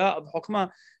Sefirah of Chokhmah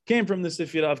came from the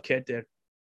Sefirah of Keter.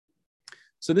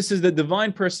 So this is the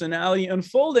divine personality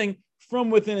unfolding from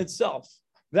within itself.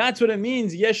 That's what it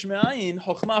means. Yesh Me'ayin,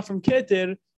 Chokhmah from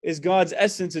Keter, is God's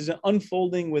essence, is an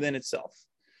unfolding within itself.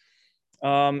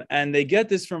 And they get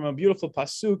this from a beautiful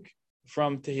pasuk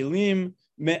from Tehillim,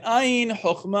 Me'ayin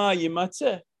Chokhmah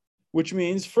Yimatzeh, which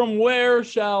means from where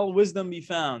shall wisdom be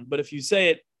found? But if you say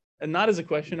it, and not as a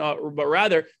question, but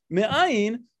rather,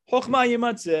 Me'ayin Chokhmah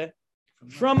Yimatzeh,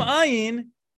 from Ayin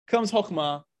comes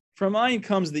Chokhmah, from Ayin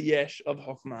comes the Yesh of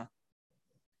Chokhmah.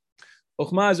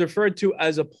 Chokhmah is referred to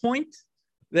as a point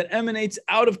that emanates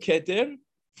out of Keter,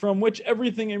 from which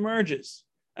everything emerges.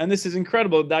 And this is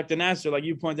incredible, Dr. Nasser, like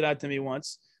you pointed out to me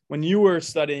once, when you were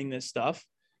studying this stuff,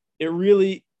 it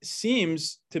really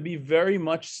seems to be very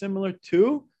much similar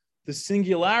to the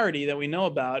singularity that we know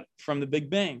about from the Big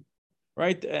Bang,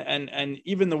 right? And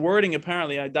even the wording,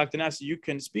 apparently, Dr. Nasser, you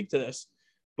can speak to this,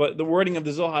 but the wording of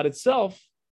the Zohar itself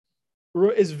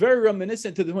is very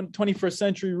reminiscent to the 21st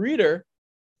century reader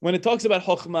when it talks about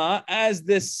Chokhmah as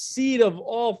this seed of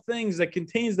all things that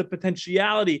contains the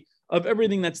potentiality of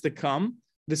everything that's to come,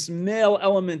 this male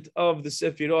element of the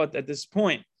Sefirot at this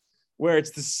point, where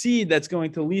it's the seed that's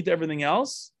going to lead to everything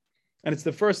else, and it's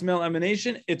the first male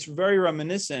emanation. It's very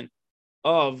reminiscent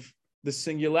of the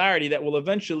singularity that will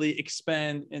eventually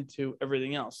expand into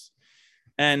everything else.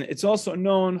 And it's also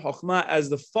known, Chokhmah, as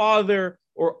the father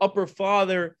or upper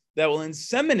father that will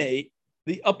inseminate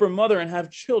the upper mother and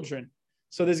have children.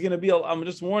 So there's going to be, I'm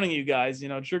just warning you guys,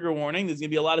 trigger warning, there's going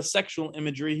to be a lot of sexual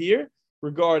imagery here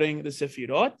regarding the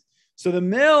Sefirot. So the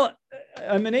male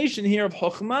emanation here of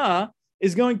Chokhmah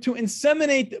is going to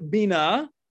inseminate Bina.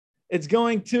 It's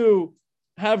going to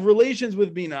have relations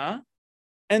with Bina.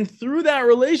 And through that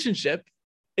relationship,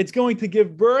 it's going to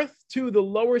give birth to the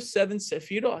lower 7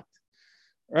 Sefirot.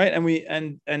 Right?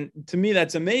 And to me,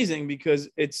 that's amazing because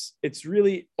it's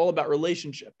really all about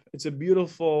relationship. It's a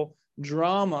beautiful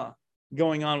drama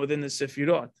going on within the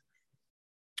Sefirot.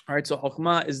 All right, so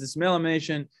Chokhmah is this male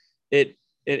emanation. It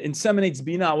inseminates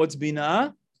Bina. What's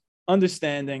Bina?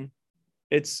 Understanding.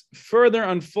 It's further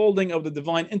unfolding of the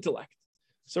divine intellect.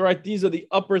 So, right, these are the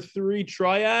upper 3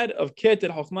 triad of Keter,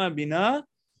 Chokhmah, and Bina.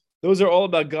 Those are all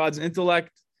about God's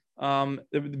intellect.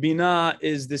 The Bina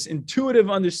is this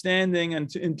intuitive understanding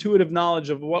and intuitive knowledge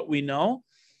of what we know.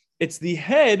 It's the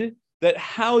head that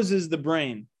houses the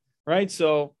brain, right?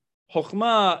 So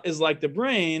Chokhmah is like the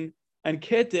brain, and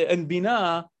Keter and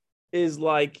Bina is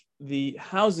like the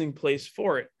housing place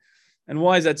for it. And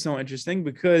why is that so interesting?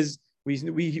 Because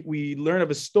we learn of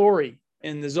a story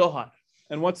in the Zohar.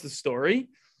 And what's the story?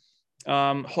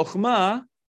 Chokhmah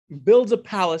builds a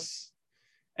palace,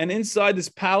 and inside this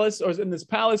palace,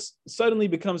 suddenly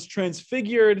becomes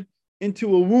transfigured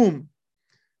into a womb.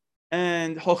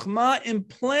 And Chokhmah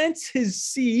implants his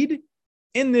seed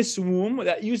in this womb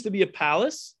that used to be a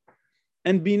palace.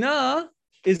 And Bina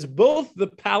is both the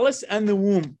palace and the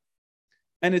womb.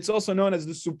 And it's also known as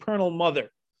the supernal mother.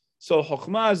 So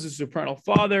Chokhmah is the supernal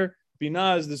father,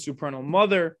 Bina is the supernal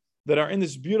mother, that are in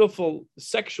this beautiful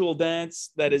sexual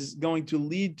dance that is going to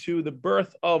lead to the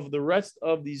birth of the rest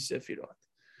of these Sefirot.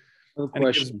 A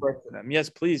question. Yes,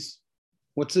 please.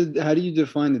 How do you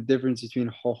define the difference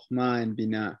between Chokhmah and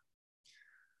Bina?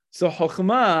 So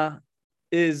Chokhmah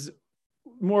is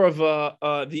more of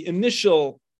the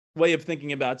initial way of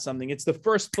thinking about something. It's the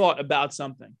first thought about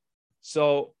something.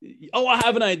 So, I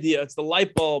have an idea. It's the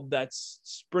light bulb that's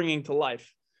springing to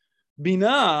life.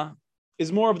 Bina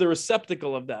is more of the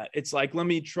receptacle of that. It's like, let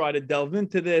me try to delve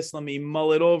into this. Let me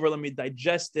mull it over. Let me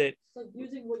digest it. It's like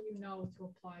using what you know to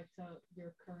apply to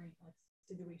your current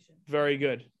situation. Very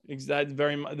good. That's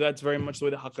very much the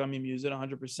way the Hakamim use it,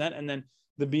 100%. And then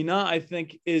the Bina, I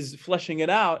think, is fleshing it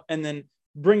out and then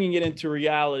bringing it into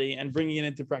reality and bringing it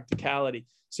into practicality.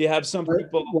 So you have some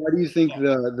people. Why do you think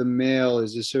the male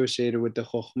is associated with the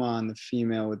Chokhmah and the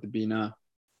female with the Bina?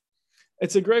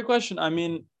 It's a great question. I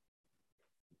mean,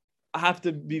 I have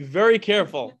to be very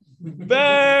careful.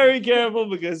 Very careful,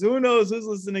 because who knows who's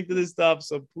listening to this stuff.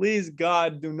 So please,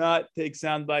 God, do not take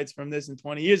sound bites from this in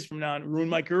 20 years from now and ruin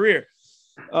my career.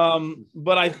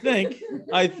 But I think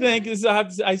this,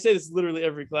 I say this literally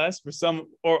every class for some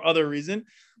or other reason,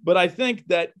 but I think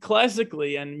that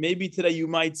classically, and maybe today you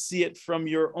might see it from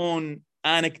your own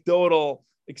anecdotal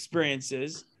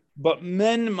experiences, but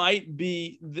men might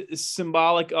be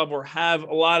symbolic of or have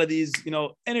a lot of these,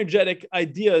 energetic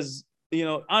ideas,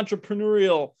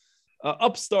 entrepreneurial,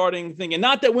 upstarting thing. And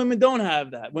not that women don't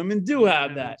have that. Women do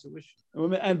have that.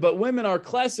 But women are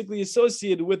classically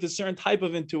associated with a certain type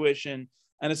of intuition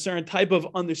and a certain type of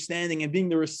understanding and being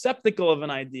the receptacle of an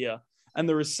idea and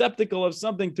the receptacle of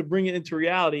something to bring it into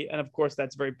reality. And of course,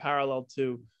 that's very parallel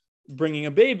to bringing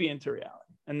a baby into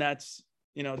reality. And that's,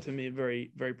 to me,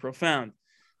 very, very profound.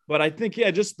 But I think,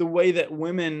 just the way that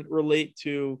women relate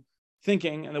to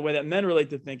thinking and the way that men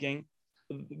relate to thinking,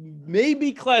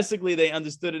 maybe classically they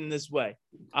understood it in this way.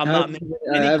 I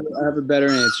have a better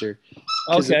answer.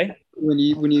 Okay. If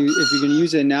you're going to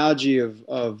use an analogy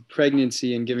of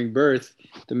pregnancy and giving birth,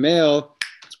 the male,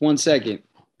 it's 1 second.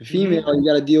 The female, you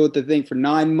got to deal with the thing for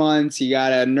 9 months. You got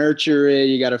to nurture it.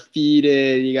 You got to feed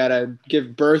it. You got to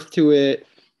give birth to it.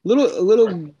 A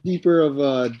little deeper of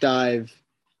a dive.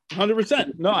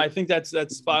 100%. No, I think that's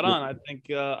spot on. I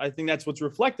think that's what's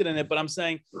reflected in it. But I'm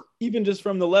saying, even just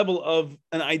from the level of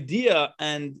an idea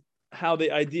and how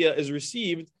the idea is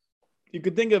received, you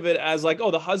could think of it as like,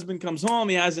 the husband comes home,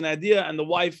 he has an idea, and the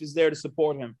wife is there to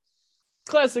support him.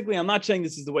 Classically, I'm not saying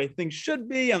this is the way things should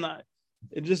be. I'm not.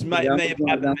 It just may have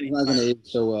happened. That's not going to age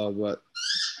so well, but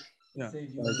yeah.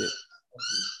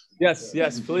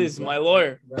 Yes, please, my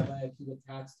lawyer. Rabbi Akiva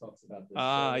Tatz talks about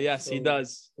this. Yes, he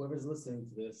does. Whoever's listening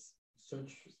to this,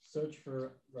 search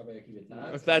for Rabbi Akiva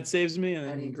Tatz. If that saves me,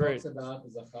 and he great. talks about the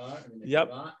Zachar and the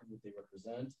Yep. and what they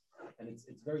represent, and it's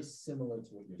very similar to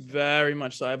what you're saying. Very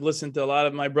much so. I've listened to a lot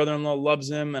of, my brother-in-law loves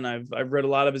him, and I've read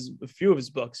a few of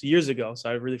his books years ago, so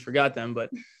I really forgot them,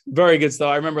 but very good stuff.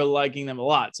 I remember liking them a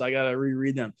lot, so I got to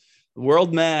reread them.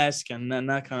 World Mask, and then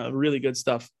that kind of really good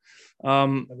stuff. I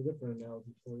have a different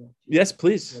analogy for you. Yes,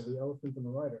 please. The elephant and the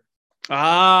rider.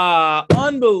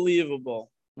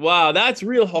 Unbelievable. Wow, that's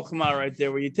real Chokhmah right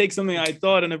there, where you take something I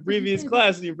taught in a previous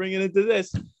class and you bring it into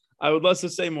this. I would love to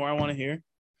say more. I want to hear.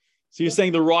 So you're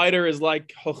saying the rider is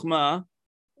like Chokhmah,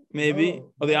 maybe?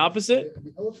 Or the opposite?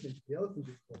 The elephant is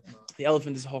Chokhmah. The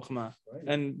elephant is Chokhmah. Right?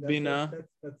 And Bina?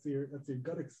 That's your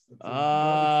gut.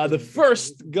 The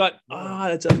first gut.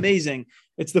 That's amazing.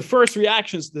 It's the first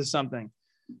reactions to something.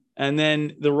 And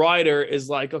then the rider is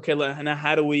like, okay, now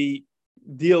how do we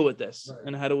deal with this? Right.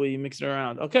 And how do we mix it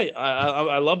around? Okay,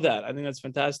 I love that. I think that's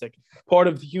fantastic. Part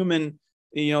of the human,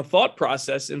 thought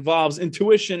process involves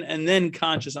intuition and then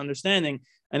conscious understanding,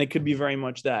 and it could be very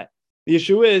much that. The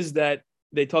issue is that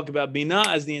they talk about Bina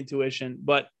as the intuition,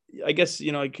 but I guess,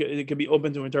 it could be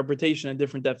open to interpretation and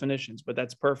different definitions, but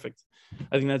that's perfect.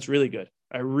 I think that's really good.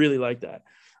 I really like that.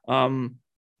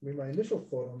 My initial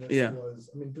thought on this was,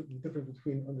 the difference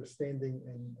between understanding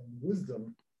and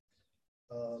wisdom.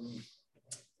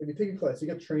 When you take a class, you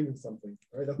get trained in something,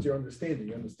 right? That's your understanding.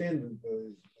 You understand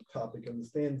the topic,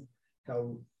 understand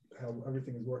how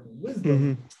everything is working.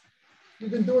 Wisdom, you've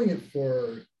been doing it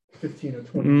for 15 or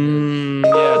 20 years.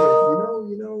 Yeah.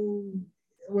 You know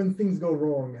when things go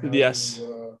wrong,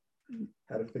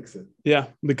 how to fix it. Yeah,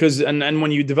 because and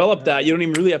when you develop that, you don't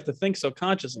even really have to think so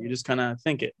consciously. You just kind of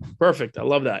think it. Perfect. I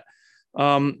love that.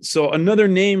 So another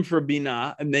name for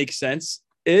Bina, it makes sense,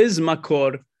 is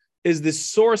Makor, is the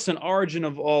source and origin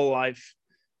of all life.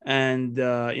 And,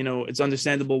 it's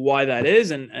understandable why that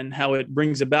is and how it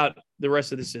brings about the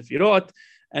rest of the Sefirot.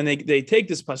 And they take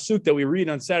this pasuk that we read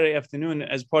on Saturday afternoon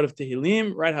as part of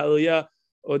Tehillim, right? Hallelujah.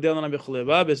 And then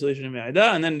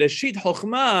Reshit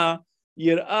Chokhmah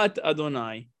Yirat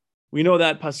Adonai. We know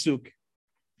that pasuk.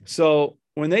 So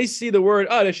when they see the word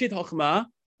Reshit Chokhmah,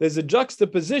 there's a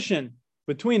juxtaposition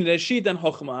between Reshit and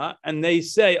Chokhmah, and they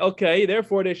say, okay,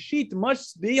 therefore Reshit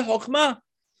must be Chokhmah.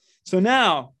 So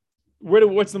now,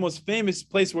 what's the most famous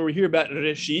place where we hear about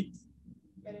Reshit?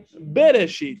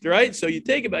 Bereshit, right? So you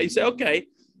take it back, you say, okay,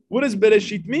 what does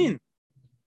Bereshit mean?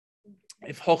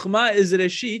 If Chokhmah is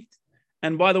Reshit,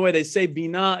 and by the way, they say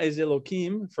Bina is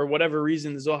Elokim, for whatever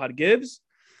reason the Zohar gives.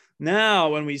 Now,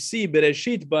 when we see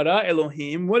Bereshit bara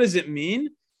Elohim, what does it mean?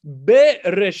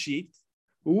 Bereshit,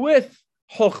 with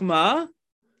Chokhmah,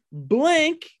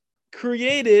 blank,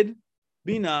 created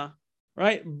Bina,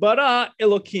 right? Bara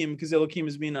Elokim, because Elokim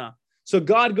is Bina. So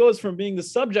God goes from being the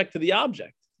subject to the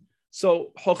object.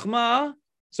 So Chokhmah,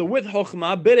 so with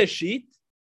Chokhmah, Bereshit,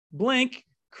 blank,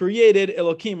 created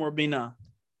Elokim or Bina.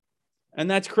 And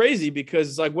that's crazy because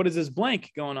it's like, what is this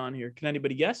blank going on here? Can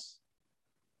anybody guess?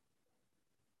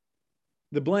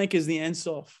 The blank is the Ein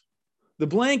Sof. The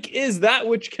blank is that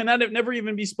which cannot never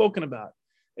even be spoken about.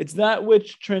 It's that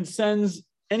which transcends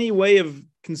any way of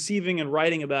conceiving and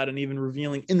writing about and even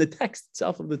revealing in the text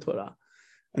itself of the Torah.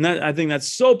 And that, I think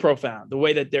that's so profound, the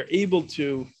way that they're able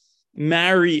to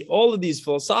marry all of these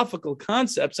philosophical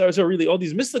concepts, or so really all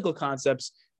these mystical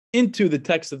concepts into the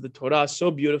text of the Torah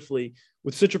so beautifully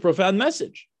with such a profound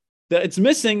message that it's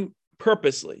missing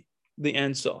purposely, the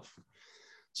Ein Sof.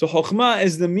 So Chokhmah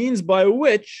is the means by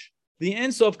which the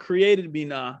Ein Sof created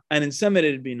Bina and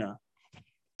inseminated Bina.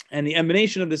 And the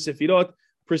emanation of the Sefirot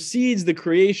precedes the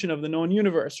creation of the known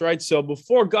universe, right? So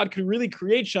before God could really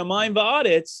create Shamayim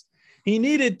Va'aretz, he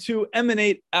needed to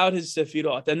emanate out his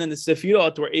Sefirot. And then the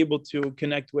Sefirot were able to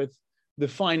connect with the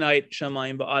finite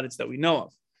Shamayim Va'aretz that we know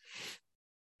of.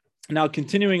 Now,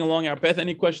 continuing along our path,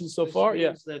 any questions so far?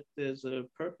 Yeah. That there's a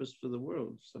purpose for the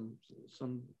world.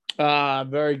 Some.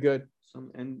 Very good.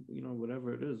 And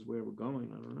whatever it is, where we're going,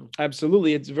 I don't know.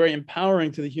 Absolutely, it's very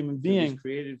empowering to the human being. It's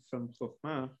created from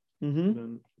Chokhmah.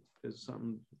 Then there's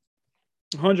something.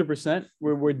 100%.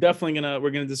 We're definitely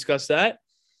gonna discuss that.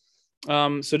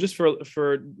 So just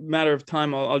for matter of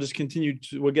time, I'll just continue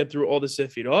we'll get through all the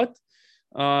Sefirot.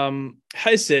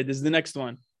 Hesed is the next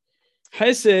one.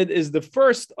 Hesed is the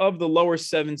first of the lower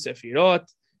 7 Sefirot.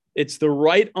 It's the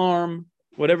right arm,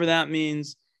 whatever that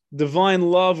means. Divine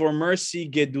love or mercy,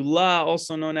 Gedulah,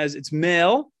 also known as, it's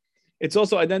male. It's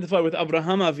also identified with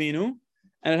Abraham Avinu,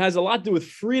 and it has a lot to do with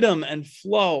freedom and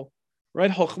flow,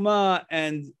 right? Hesed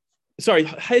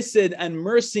and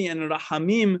mercy and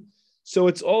Rahamim. So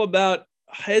it's all about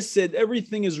Hesed.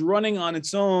 Everything is running on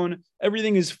its own.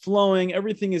 Everything is flowing.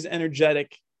 Everything is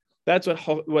energetic. That's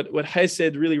what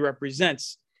Hesed really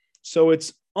represents. So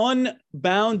it's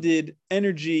unbounded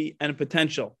energy and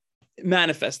potential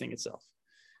manifesting itself.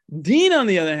 Din, on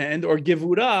the other hand, or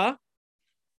Gevurah,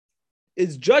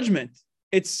 is judgment.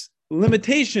 It's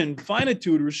limitation,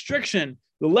 finitude, restriction.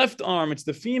 The left arm, it's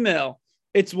the female.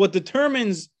 It's what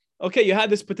determines, okay, you had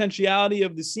this potentiality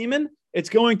of the semen. It's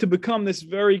going to become this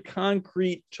very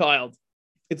concrete child.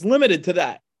 It's limited to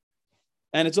that.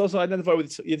 And it's also identified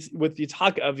with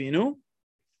Yitzhak Avinu.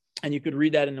 And you could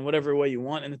read that in whatever way you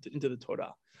want into the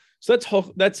Torah. So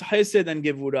that's Hesed and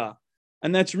Gevurah.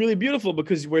 And that's really beautiful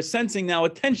because we're sensing now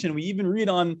attention. We even read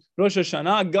on Rosh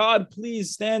Hashanah, God,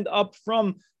 please stand up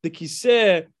from the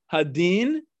Kiseh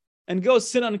Hadin and go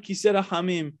sit on the Kiseh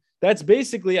Rahamim. That's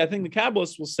basically, I think the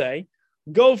Kabbalists will say,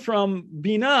 go from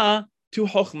Bina to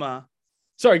Chokhmah.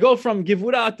 Go from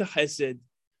Gevurah to Hesed.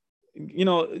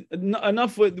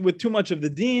 Enough with too much of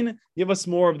the Din. Give us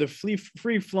more of the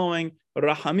free-flowing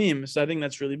Rahamim. So I think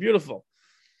that's really beautiful.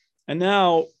 And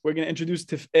now we're going to introduce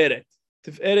Tiferet.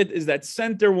 Tiferet is that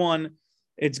center one.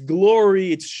 It's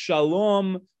glory, it's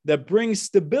shalom that brings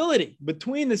stability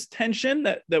between this tension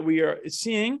that we are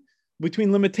seeing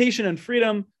between limitation and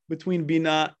freedom, between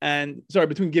Gevurah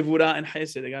and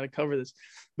Hesed. I got to cover this.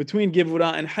 Between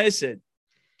Gevurah and Hesed.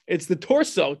 It's the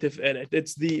torso, Tiferet.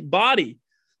 It's the body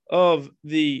of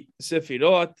the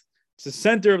Sefirot. It's the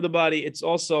center of the body. It's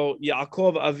also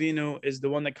Yaakov Avinu is the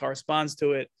one that corresponds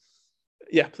to it.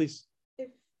 Yeah, please.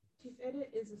 Tiferet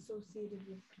is associated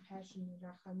with compassion and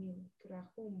rachamim.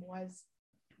 Rachum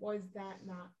was that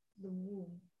not the womb?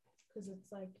 Because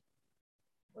it's like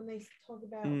when they talk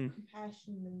about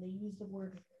compassion and they use the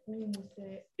word womb with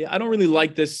it. Yeah, I don't really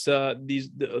like this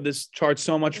this chart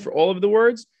so much for all of the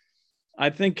words.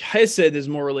 I think Hesed is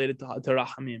more related to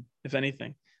rachamim, if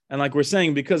anything. And like we're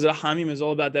saying, because rachamim is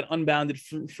all about that unbounded,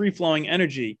 free-flowing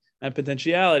energy and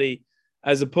potentiality,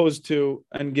 as opposed to,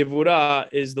 and Gevurah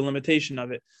is the limitation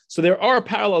of it. So there are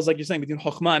parallels, like you're saying, between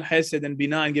Chokhmah and Hesed and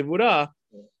Bina and Gevurah,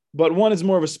 but one is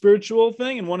more of a spiritual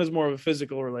thing and one is more of a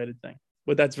physical related thing.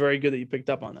 But that's very good that you picked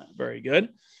up on that. Very good.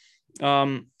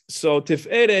 So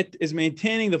Tiferet is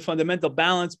maintaining the fundamental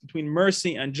balance between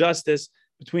mercy and justice,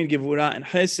 between Gevurah and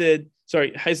Hesed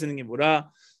and Gevurah.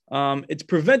 It's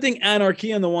preventing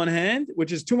anarchy on the one hand,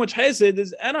 which is too much Hesed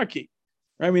is anarchy,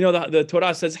 right? We know that the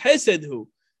Torah says Hesed hu.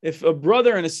 If a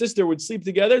brother and a sister would sleep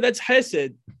together, that's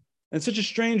Hesed. And such a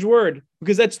strange word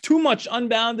because that's too much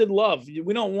unbounded love.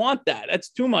 We don't want that. That's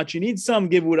too much. You need some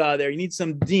Gevurah there. You need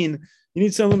some Din. You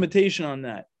need some limitation on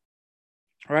that.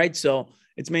 All right. So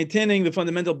it's maintaining the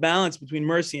fundamental balance between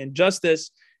mercy and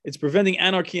justice. It's preventing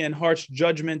anarchy and harsh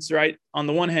judgments, right? On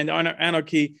the one hand,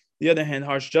 anarchy, the other hand,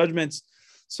 harsh judgments.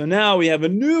 So now we have a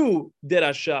new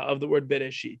derasha of the word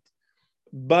Bereshit.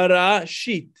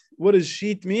 Barashit. What does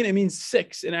shit mean? It means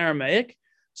 6 in Aramaic.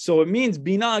 So it means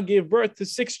Binah gave birth to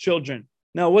 6 children.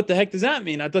 Now, what the heck does that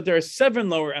mean? I thought there are 7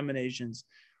 lower emanations.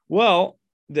 Well,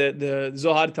 the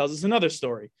Zohar tells us another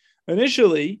story.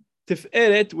 Initially,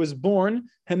 Tiferet was born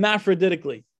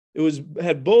hermaphroditically. It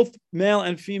had both male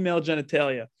and female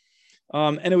genitalia.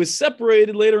 And it was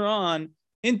separated later on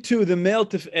into the male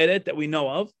Tiferet that we know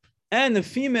of and the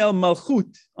female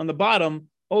Malchut on the bottom,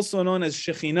 also known as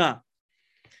Shekhinah,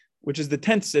 which is the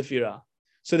 10th Sephirah.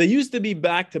 So they used to be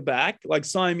back to back, like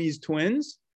Siamese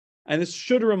twins. And this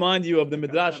should remind you of the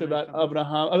Midrash about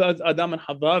Adam and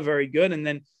Hava, very good. And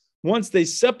then once they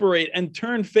separate and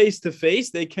turn face to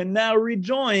face, they can now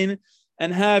rejoin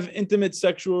and have intimate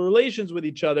sexual relations with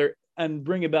each other and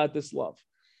bring about this love.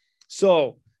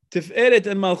 So Tiferet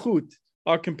and Malchut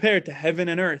are compared to heaven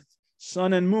and earth,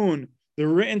 sun and moon, the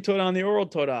written Torah and the oral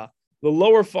Torah, the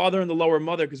lower father and the lower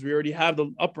mother, because we already have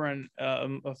the upper and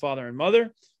father and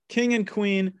mother, king and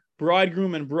queen,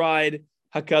 bridegroom and bride,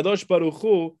 Hakadosh Baruch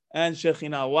Hu, and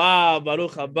Shekhinah. Wow,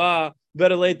 Baruch Haba.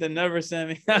 Better late than never,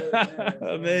 Sammy.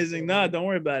 Amazing. No, don't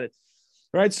worry about it.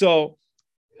 Right? So,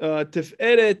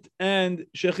 Tiferet and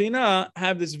Shekhinah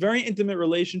have this very intimate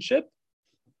relationship.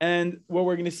 And what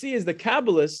we're going to see is the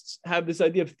Kabbalists have this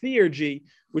idea of theurgy,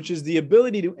 which is the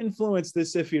ability to influence the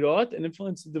Sefirot and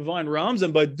influence the divine realms.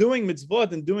 And by doing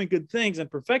mitzvot and doing good things and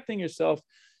perfecting yourself,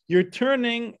 you're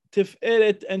turning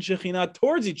Tiferet and Shekhinah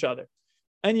towards each other.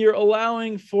 And you're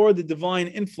allowing for the divine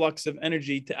influx of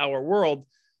energy to our world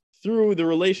through the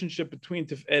relationship between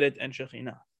Tiferet and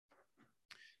Shekhinah.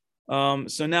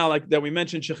 So now, like that we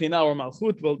mentioned Shekhinah or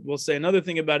Malchut, we'll say another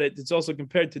thing about it. It's also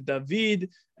compared to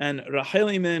David and Rachel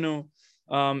Imenu.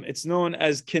 It's known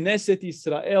as Knesset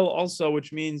Yisrael also,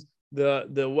 which means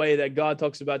the way that God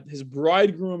talks about his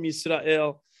bridegroom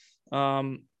Yisrael.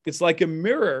 It's like a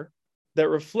mirror that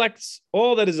reflects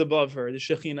all that is above her, the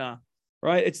Shekhinah,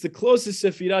 right? It's the closest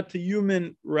Sefirah to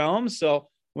human realm. So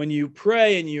when you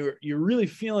pray and you're really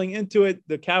feeling into it,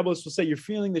 the Kabbalists will say you're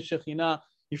feeling the Shekhinah,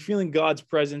 you're feeling God's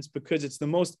presence because it's the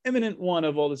most imminent one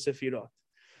of all the Sefirot.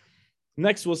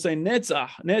 Next, we'll say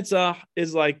Netzach. Netzach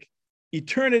is like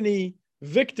eternity,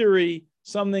 victory,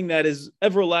 something that is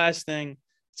everlasting.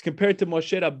 It's compared to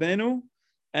Moshe Rabbeinu,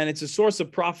 and it's a source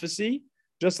of prophecy,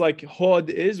 just like Hod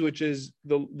is, which is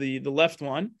the left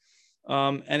one.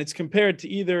 And it's compared to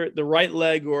either the right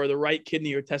leg or the right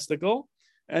kidney or testicle.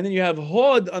 And then you have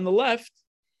Hod on the left,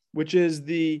 which is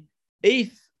the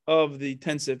 8th of the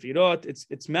 10 Sefirot.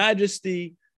 It's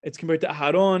majesty. It's compared to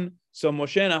Aharon. So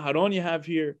Moshe and Aharon you have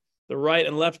here, the right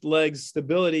and left legs,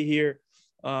 stability here,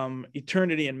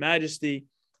 eternity and majesty.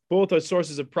 Both are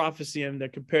sources of prophecy, and they're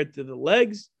compared to the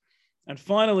legs. And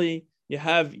finally, you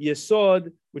have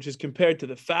Yesod, which is compared to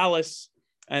the phallus,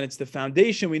 and it's the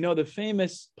foundation. We know the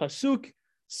famous pasuk,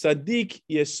 Sadiq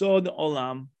Yesod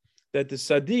Olam, that the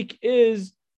Sadiq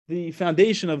is the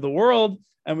foundation of the world.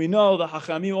 And we know the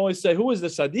Hachamim always say, who is the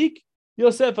Sadiq?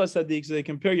 Yosef HaSadiq. So they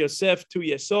compare Yosef to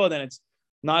Yesod, and it's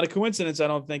not a coincidence, I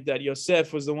don't think, that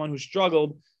Yosef was the one who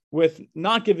struggled with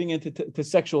not giving in to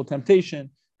sexual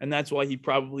temptation, and that's why he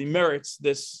probably merits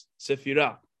this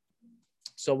Sefirah.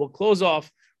 So we'll close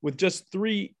off with just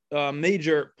 3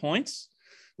 major points.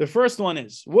 The first one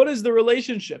is, what is the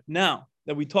relationship now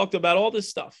that we talked about all this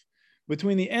stuff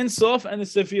between the Ein Sof and the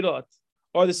Sefirot?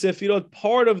 Are the Sefirot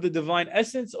part of the divine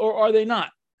essence, or are they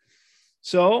not?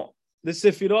 So the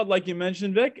Sefirot, like you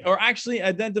mentioned, Vic, are actually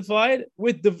identified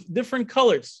with the different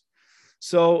colors.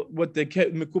 So what the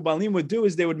Mekubalim would do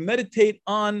is they would meditate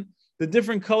on the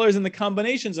different colors and the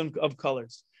combinations of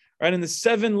colors, right? And the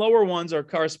 7 lower ones are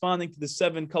corresponding to the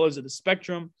 7 colors of the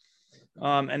spectrum,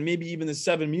 and maybe even the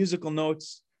 7 musical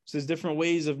notes. So there's different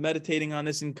ways of meditating on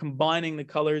this and combining the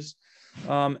colors.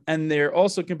 And they're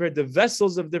also compared to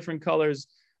vessels of different colors.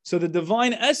 So the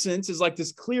divine essence is like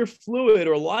this clear fluid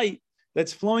or light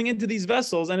that's flowing into these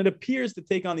vessels, and it appears to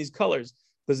take on these colors.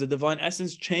 Does the divine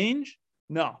essence change?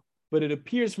 No, but it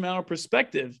appears from our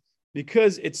perspective,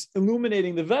 because it's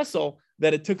illuminating the vessel,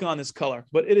 that it took on this color,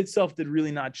 but it itself did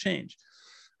really not change.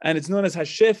 And it's known as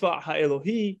Hashefa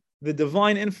HaElohi, the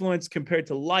divine influence compared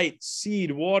to light,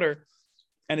 seed, water.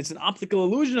 And it's an optical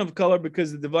illusion of color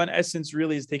because the divine essence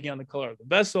really is taking on the color of the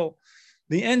vessel.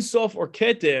 The Ein Sof or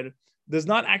Keter does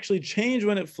not actually change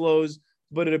when it flows,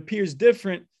 but it appears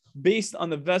different based on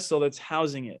the vessel that's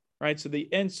housing it, right? So the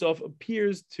Ein Sof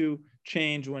appears to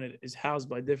change when it is housed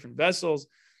by different vessels.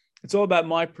 It's all about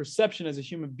my perception as a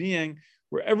human being,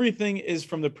 where everything is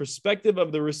from the perspective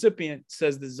of the recipient,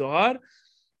 says the Zohar.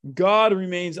 God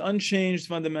remains unchanged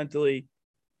fundamentally.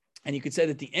 And you could say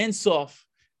that the Ein Sof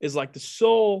is like the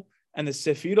soul, and the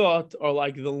Sefirot are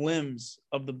like the limbs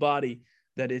of the body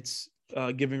that it's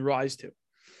giving rise to.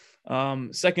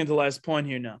 Second to last point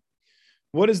here now.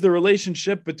 What is the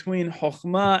relationship between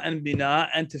Chokhmah and Binah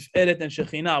and Tiferet and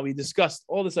Shekhinah? We discussed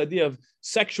all this idea of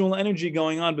sexual energy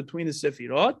going on between the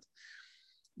Sefirot.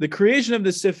 The creation of the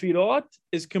Sefirot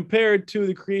is compared to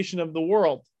the creation of the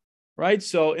world, right?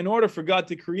 So in order for God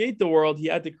to create the world, he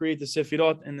had to create the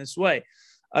Sefirot in this way.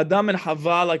 Adam and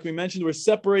Hava, like we mentioned, were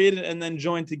separated and then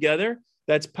joined together.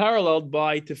 That's paralleled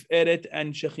by Tiferet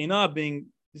and Shekhinah being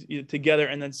together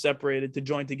and then separated to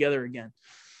join together again.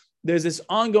 There's this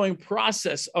ongoing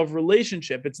process of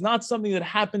relationship. It's not something that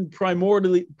happened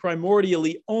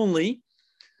primordially only.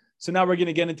 So now we're going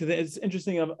to get into this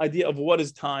interesting idea of what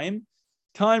is time.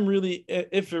 Time really,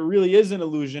 if it really is an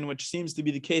illusion, which seems to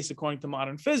be the case according to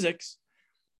modern physics,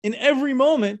 in every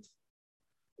moment,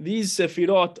 these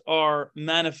Sefirot are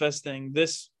manifesting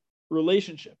this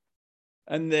relationship,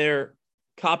 and they're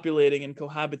copulating and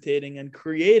cohabitating and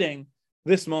creating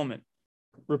this moment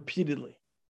repeatedly.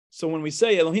 So when we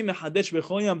say Elohim mechadesh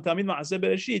b'chol yom tamid ma'aseh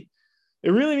bereshit, it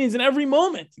really means in every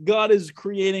moment God is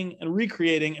creating and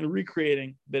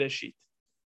recreating bereshit,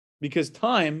 because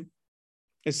time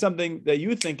is something that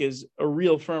you think is a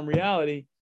real firm reality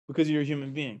because you're a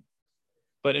human being,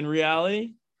 but in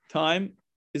reality, time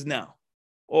is now.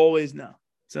 Always now.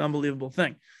 It's an unbelievable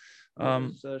thing.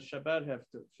 Does Shabbat have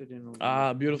to fit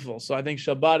in? Beautiful. So I think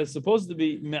Shabbat is supposed to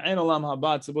be Me'en Olam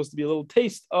Haba. It's supposed to be a little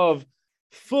taste of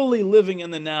fully living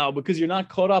in the now, because you're not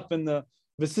caught up in the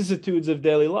vicissitudes of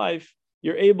daily life.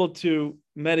 You're able to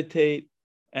meditate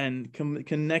and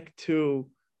connect to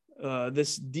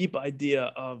this deep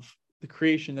idea of the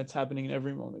creation that's happening in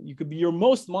every moment. You could be your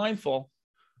most mindful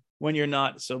when you're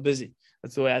not so busy.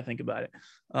 That's the way I think about it.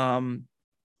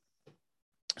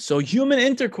 So human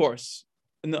intercourse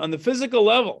on the physical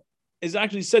level is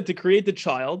actually said to create the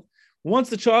child. Once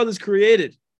the child is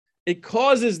created, it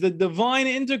causes the divine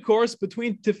intercourse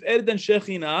between Tiferet and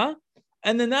Shekhinah,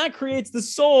 and then that creates the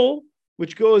soul,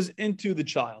 which goes into the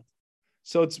child.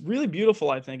 So it's really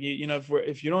beautiful, I think.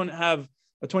 If you don't have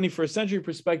a 21st century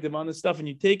perspective on this stuff and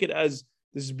you take it as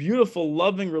this beautiful,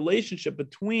 loving relationship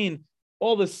between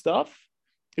all this stuff,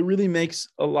 it really makes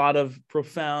a lot of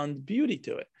profound beauty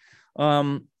to it.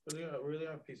 Really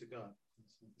are a piece of God.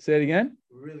 Say it again.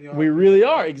 We really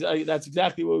are. That's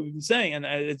exactly what we've been saying, and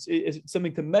it's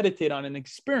something to meditate on and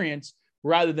experience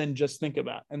rather than just think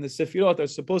about. And the Sefirot are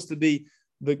supposed to be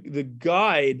the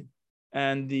guide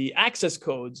and the access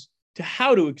codes to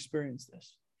how to experience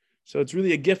this. So it's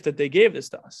really a gift that they gave this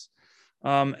to us.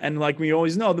 And like we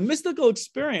always know, the mystical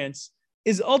experience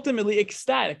is ultimately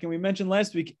ecstatic. And we mentioned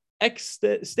last week,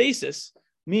 ecstasis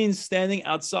means standing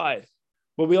outside.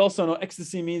 But we also know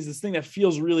ecstasy means this thing that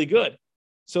feels really good.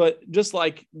 So just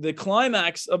like the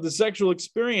climax of the sexual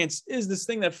experience is this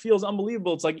thing that feels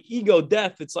unbelievable. It's like ego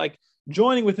death. It's like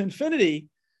joining with infinity.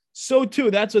 So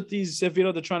too, that's what these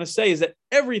Sefirot are trying to say, is that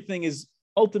everything is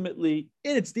ultimately,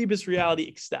 in its deepest reality,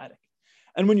 ecstatic.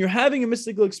 And when you're having a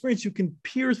mystical experience, you can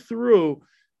peer through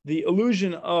the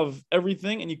illusion of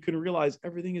everything, and you can realize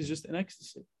everything is just an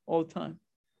ecstasy all the time.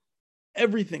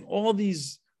 Everything, all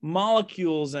these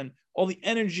molecules and all the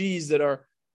energies that are,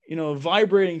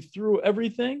 vibrating through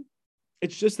everything,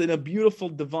 it's just in a beautiful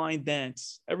divine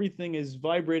dance. Everything is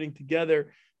vibrating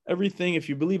together. Everything, if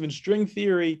you believe in string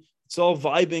theory, it's all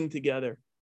vibing together.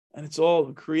 And it's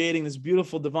all creating this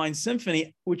beautiful divine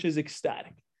symphony, which is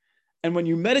ecstatic. And when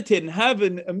you meditate and have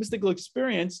a mystical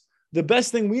experience, the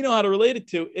best thing we know how to relate it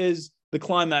to is the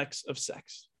climax of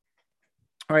sex.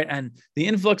 All right, and the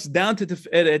influx down to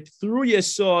Tiferet through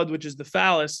Yesod, which is the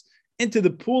phallus, into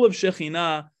the pool of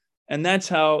Shekhinah, and that's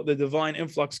how the divine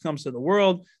influx comes to the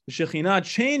world. The Shekhinah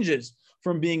changes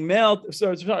from being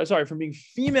from being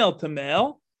female to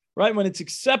male, right? When it's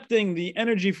accepting the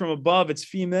energy from above, it's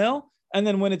female. And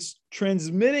then when it's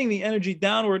transmitting the energy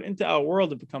downward into our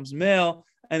world, it becomes male,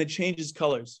 and it changes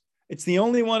colors. It's the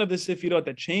only one of the Sefirot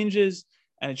that changes,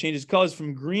 and it changes colors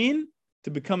from green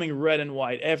to becoming red and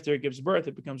white. After it gives birth,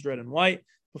 it becomes red and white.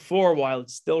 Before, while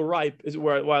it's still ripe,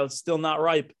 while it's still not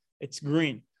ripe, it's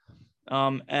green.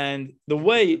 And the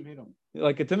way,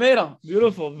 like a tomato,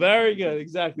 beautiful, very good,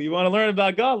 exactly. You want to learn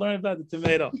about God, learn about the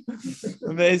tomato.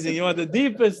 Amazing. You want the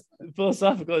deepest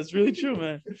philosophical. It's really true,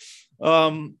 man.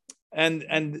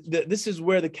 This is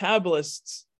where the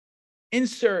Kabbalists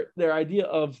insert their idea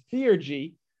of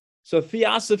theurgy. So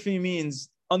theosophy means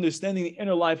understanding the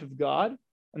inner life of God,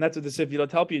 and that's what the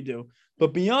Sefirot help you do.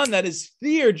 But beyond that is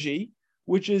theurgy,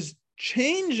 which is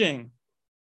changing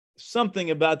something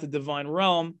about the divine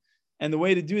realm And the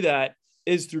way to do that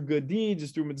is through good deeds,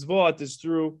 is through mitzvot, is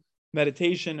through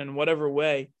meditation in whatever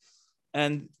way.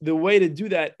 And the way to do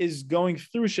that is going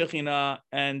through Shekhinah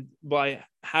and by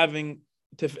having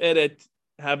Tiferet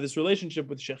have this relationship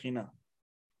with Shekhinah.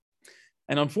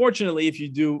 And unfortunately, if you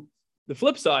do the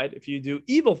flip side, if you do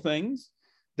evil things,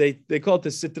 they call it the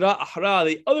Sitra Ahra,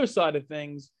 the other side of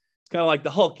things. It's kind of like the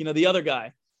Hulk, the other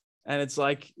guy. And it's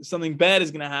like something bad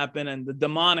is going to happen, and the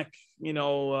demonic,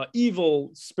 evil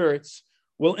spirits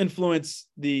will influence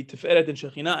the Tiferet and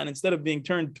Shekhinah. And instead of being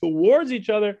turned towards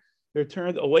each other, they're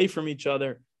turned away from each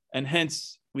other. And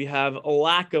hence, we have a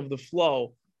lack of the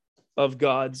flow of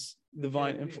God's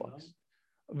divine influx.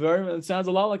 It sounds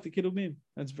a lot like the Kidduvim.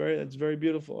 That's very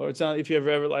beautiful. Or it sounds, if you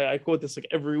ever I quote this like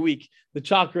every week, the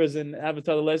chakras in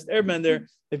Avatar: The Last Airbender,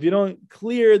 if you don't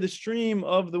clear the stream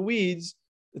of the weeds,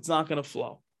 it's not going to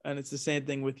flow. And it's the same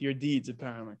thing with your deeds,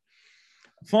 apparently.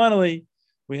 Finally,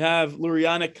 we have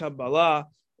Lurianic Kabbalah,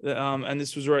 and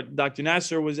this was what Dr.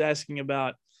 Nasser was asking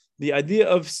about, the idea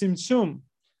of Tzimtzum.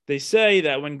 They say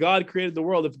that when God created the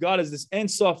world, if God is this Ein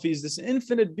Sof, He's this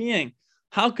infinite being,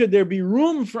 how could there be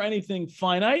room for anything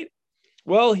finite?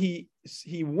 Well, he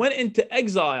went into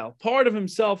exile. Part of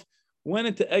himself went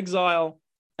into exile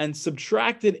and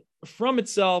subtracted from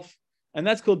itself, and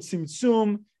that's called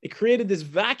Tzimtzum. It created this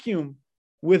vacuum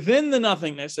within the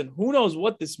nothingness, and who knows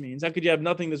what this means? How could you have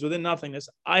nothingness within nothingness?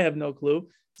 I have no clue.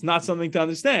 It's not something to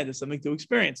understand. It's something to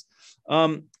experience.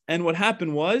 And what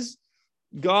happened was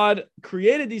God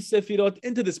created these Sefirot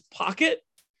into this pocket,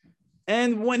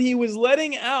 and when he was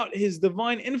letting out his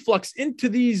divine influx into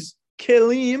these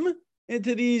kelim,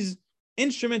 into these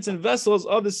instruments and vessels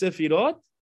of the Sefirot,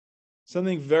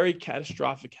 something very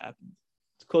catastrophic happened.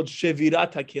 It's called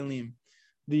Shevirat HaKelim.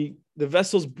 The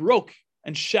vessels broke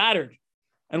and shattered.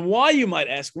 And why, you might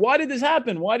ask? Why did this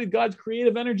happen? Why did God's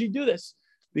creative energy do this?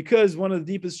 Because one of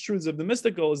the deepest truths of the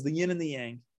mystical is the yin and the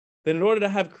yang. That in order to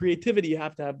have creativity, you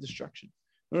have to have destruction.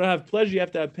 In order to have pleasure, you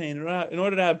have to have pain. In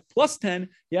order to have plus 10,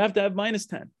 you have to have minus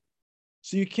 10.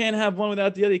 So you can't have one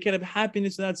without the other. You can't have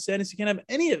happiness without sadness. You can't have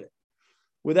any of it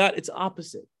without its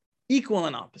opposite, equal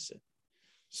and opposite.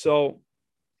 So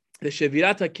the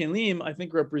Shevirat HaKelim, I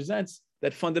think, represents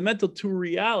that fundamental to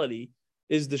reality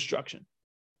is destruction.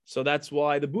 So that's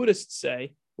why the Buddhists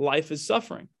say life is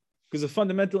suffering, because the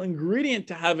fundamental ingredient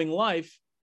to having life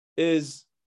is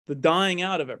the dying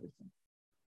out of everything.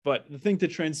 But the thing to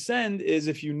transcend is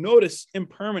if you notice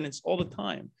impermanence all the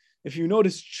time, if you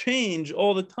notice change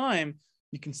all the time,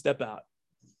 you can step out.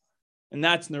 And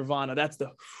that's nirvana. That's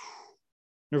the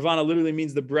nirvana literally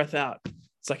means the breath out.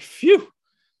 It's like, phew,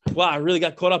 wow, I really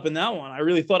got caught up in that one. I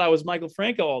really thought I was Michael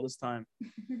Franco all this time.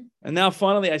 And now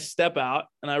finally I step out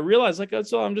and I realize, like,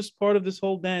 that's all, I'm just part of this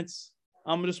whole dance.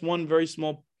 I'm just one very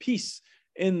small piece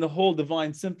in the whole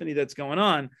divine symphony that's going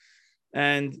on.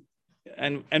 And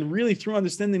really through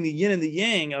understanding the yin and the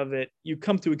yang of it, you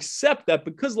come to accept that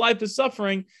because life is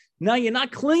suffering, now you're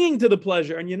not clinging to the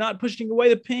pleasure and you're not pushing away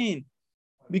the pain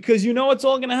because you know it's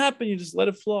all going to happen. You just let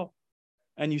it flow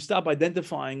and you stop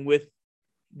identifying with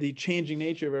the changing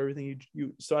nature of everything.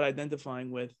 You start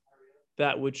identifying with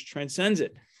that which transcends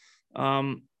it.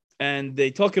 And they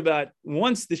talk about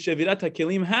once the Shevirat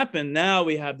HaKelim happened, now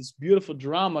we have this beautiful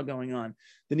drama going on.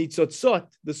 The Nitzotzot,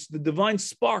 the divine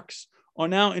sparks, are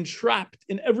now entrapped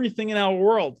in everything in our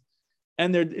world.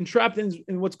 And they're entrapped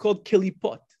in what's called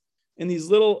kilipot, in these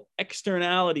little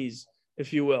externalities,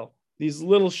 if you will, these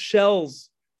little shells.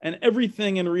 And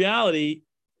everything in reality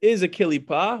is a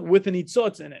kilipa with a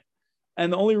nitzotz in it.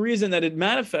 And the only reason that it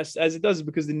manifests as it does is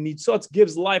because the nitzotz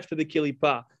gives life to the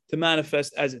kilipa to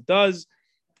manifest as it does.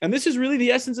 And this is really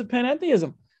the essence of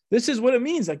panentheism. This is what it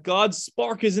means, that God's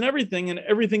spark is in everything and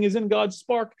everything is in God's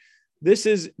spark. This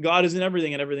is God is in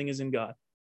everything and everything is in God.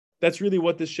 That's really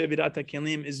what this Shevirat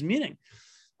HaKelim is meaning.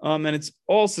 And it's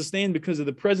all sustained because of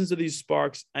the presence of these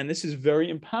sparks. And this is very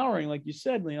empowering, like you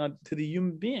said, Leon, to the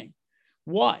human being.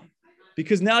 Why?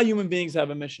 Because now human beings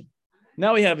have a mission.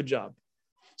 Now we have a job.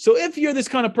 So if you're this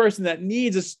kind of person that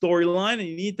needs a storyline and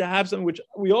you need to have something, which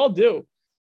we all do,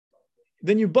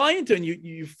 then you buy into it and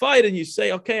you fight and you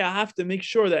say, okay, I have to make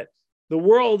sure that the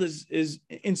world is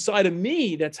inside of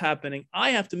me that's happening.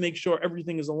 I have to make sure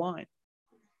everything is aligned.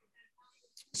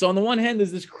 So on the one hand,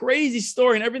 there's this crazy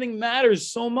story and everything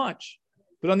matters so much.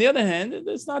 But on the other hand,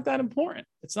 it's not that important.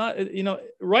 It's not,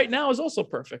 right now is also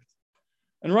perfect.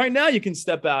 And right now you can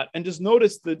step out and just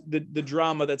notice the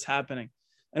drama that's happening.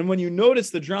 And when you notice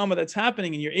the drama that's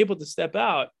happening and you're able to step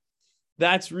out,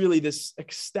 that's really this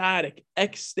ecstatic,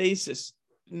 ecstasis,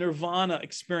 nirvana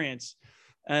experience.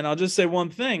 And I'll just say one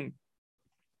thing,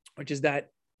 which is that,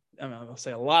 I'll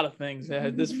say a lot of things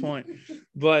at this point,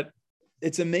 but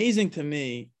it's amazing to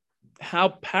me how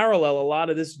parallel a lot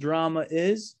of this drama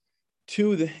is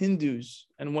to the Hindus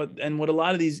and what a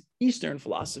lot of these Eastern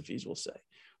philosophies will say,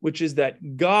 which is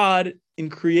that God, in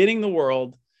creating the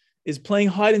world, is playing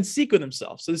hide and seek with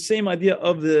himself. So the same idea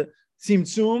of the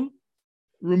Tzimtzum,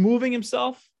 removing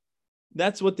himself,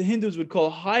 that's what the Hindus would call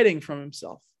hiding from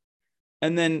himself.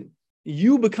 And then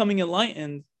you becoming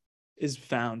enlightened is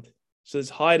found. So it's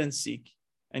hide and seek.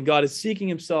 And God is seeking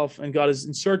himself, and God is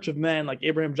in search of man, like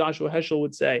Abraham Joshua Heschel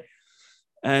would say.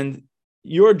 And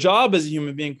your job as a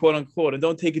human being, quote unquote, and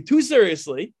don't take it too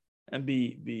seriously, and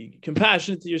be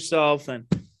compassionate to yourself,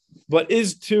 but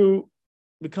is to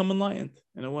become enlightened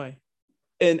in a way.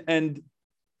 And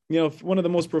one of the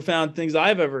most profound things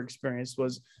I've ever experienced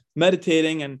was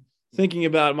meditating and thinking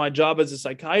about my job as a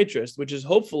psychiatrist, which is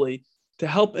hopefully to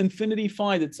help infinity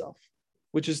find itself,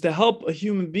 which is to help a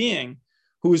human being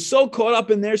who is so caught up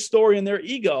in their story and their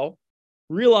ego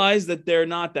realize that they're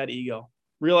not that ego,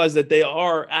 realize that they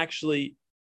are actually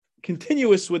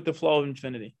continuous with the flow of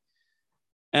infinity.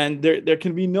 And there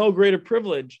can be no greater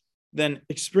privilege than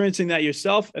experiencing that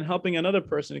yourself and helping another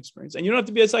person experience. And you don't have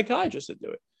to be a psychiatrist to do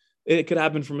it. It could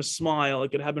happen from a smile.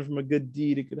 It could happen from a good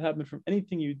deed. It could happen from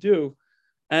anything you do.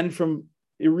 And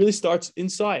it really starts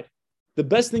inside. The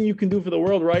best thing you can do for the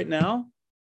world right now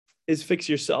is fix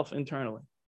yourself internally.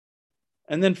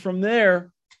 And then from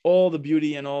there, all the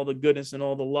beauty and all the goodness and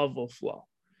all the love will flow.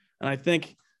 And I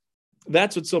think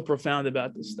that's what's so profound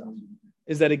about this stuff,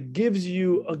 is that it gives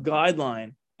you a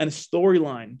guideline and a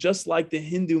storyline, just like the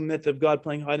Hindu myth of God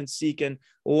playing hide and seek and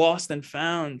lost and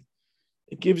found.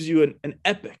 It gives you an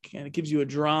epic, and it gives you a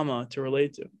drama to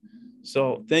relate to.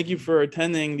 So thank you for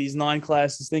attending these 9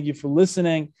 classes. Thank you for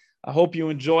listening. I hope you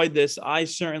enjoyed this. I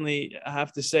certainly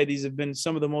have to say these have been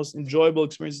some of the most enjoyable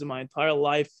experiences of my entire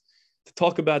life to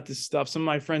talk about this stuff. Some of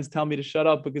my friends tell me to shut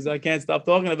up because I can't stop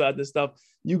talking about this stuff.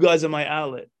 You guys are my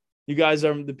outlet. You guys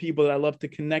are the people that I love to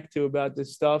connect to about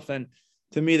this stuff. And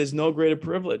to me, there's no greater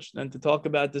privilege than to talk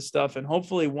about this stuff and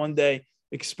hopefully one day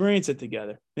experience it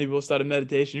together. Maybe we'll start a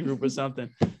meditation group or something.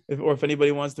 If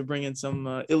anybody wants to bring in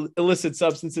some illicit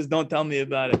substances, don't tell me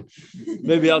about it.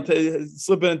 Maybe I'll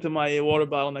slip it into my water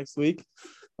bottle next week.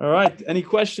 All right. Any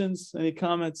questions? Any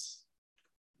comments?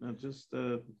 No, just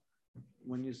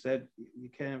when you said you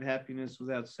can't have happiness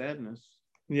without sadness.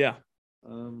 Yeah.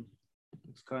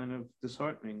 It's kind of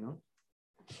disheartening, no?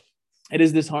 It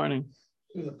is disheartening.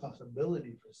 There's a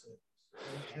possibility for sadness.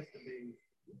 It have to be.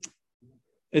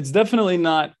 It's definitely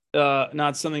not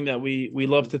something that we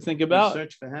love to think about. We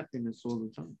search for happiness all the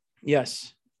time.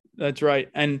 Yes, that's right.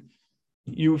 And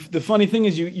the funny thing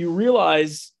is you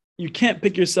realize you can't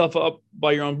pick yourself up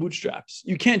by your own bootstraps.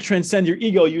 You can't transcend your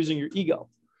ego using your ego.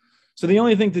 So the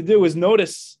only thing to do is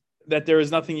notice that there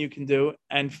is nothing you can do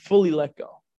and fully let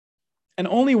go. And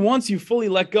only once you fully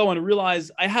let go and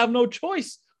realize I have no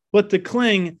choice but to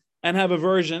cling and have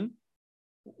aversion,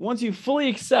 once you fully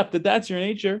accept that that's your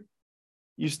nature,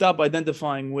 you stop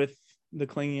identifying with the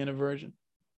clinging and aversion.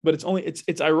 But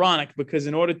it's ironic because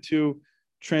in order to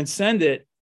transcend it,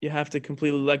 you have to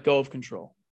completely let go of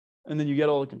control. And then you get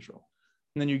all the control.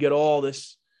 And then you get all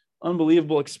this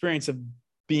unbelievable experience of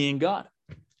being God.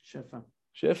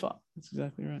 Shefa. That's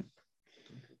exactly right.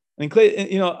 And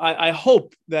Clay, I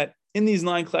hope that in these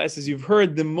 9 classes, you've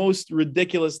heard the most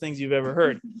ridiculous things you've ever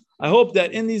heard. I hope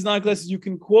that in these 9 classes, you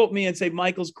can quote me and say,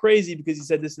 Michael's crazy because he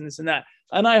said this and this and that.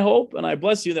 And I hope, and I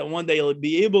bless you that one day you'll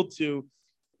be able to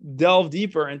delve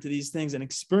deeper into these things and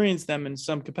experience them in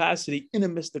some capacity in a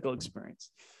mystical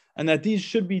experience. And that these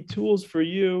should be tools for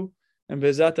you and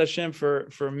Be'ezrat Hashem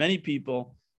for many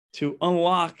people to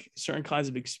unlock certain kinds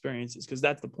of experiences, because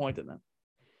that's the point of them.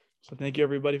 So thank you,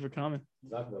 everybody, for coming.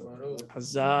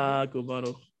 Hazak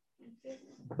u'baruch.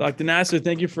 Dr. Nasser,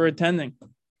 thank you for attending,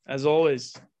 as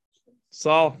always.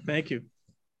 Saul, thank you.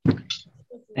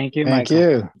 Thank you, Michael. Thank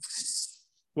you.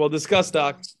 Well discussed,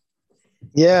 Doc.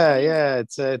 Yeah.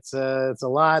 It's a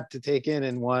lot to take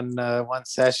in one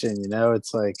session.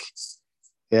 It's like,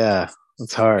 yeah,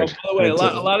 it's hard. Oh, by the way,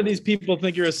 a lot of these people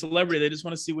think you're a celebrity. They just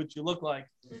want to see what you look like.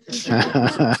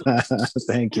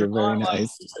 Thank you. Very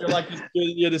nice.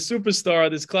 You're the superstar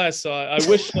of this class. So I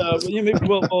wish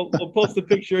we'll post a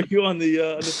picture of you on the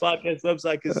podcast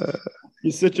website, because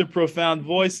you're such a profound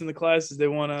voice in the classes. They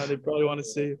probably want to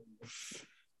see you.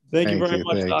 Thank you very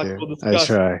much, Doc. We'll discuss.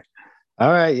 I try.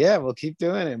 All right. Yeah, we'll keep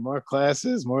doing it. More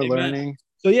classes, more learning.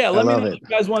 So yeah, let me know if you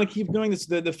guys want to keep doing this.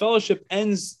 The fellowship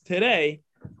ends today,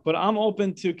 but I'm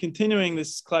open to continuing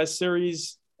this class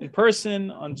series in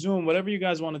person, on Zoom, whatever you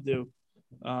guys want to do.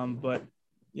 But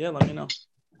yeah, let me know.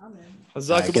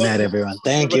 Good night, everyone.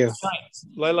 Thank you.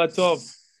 Laila Tov.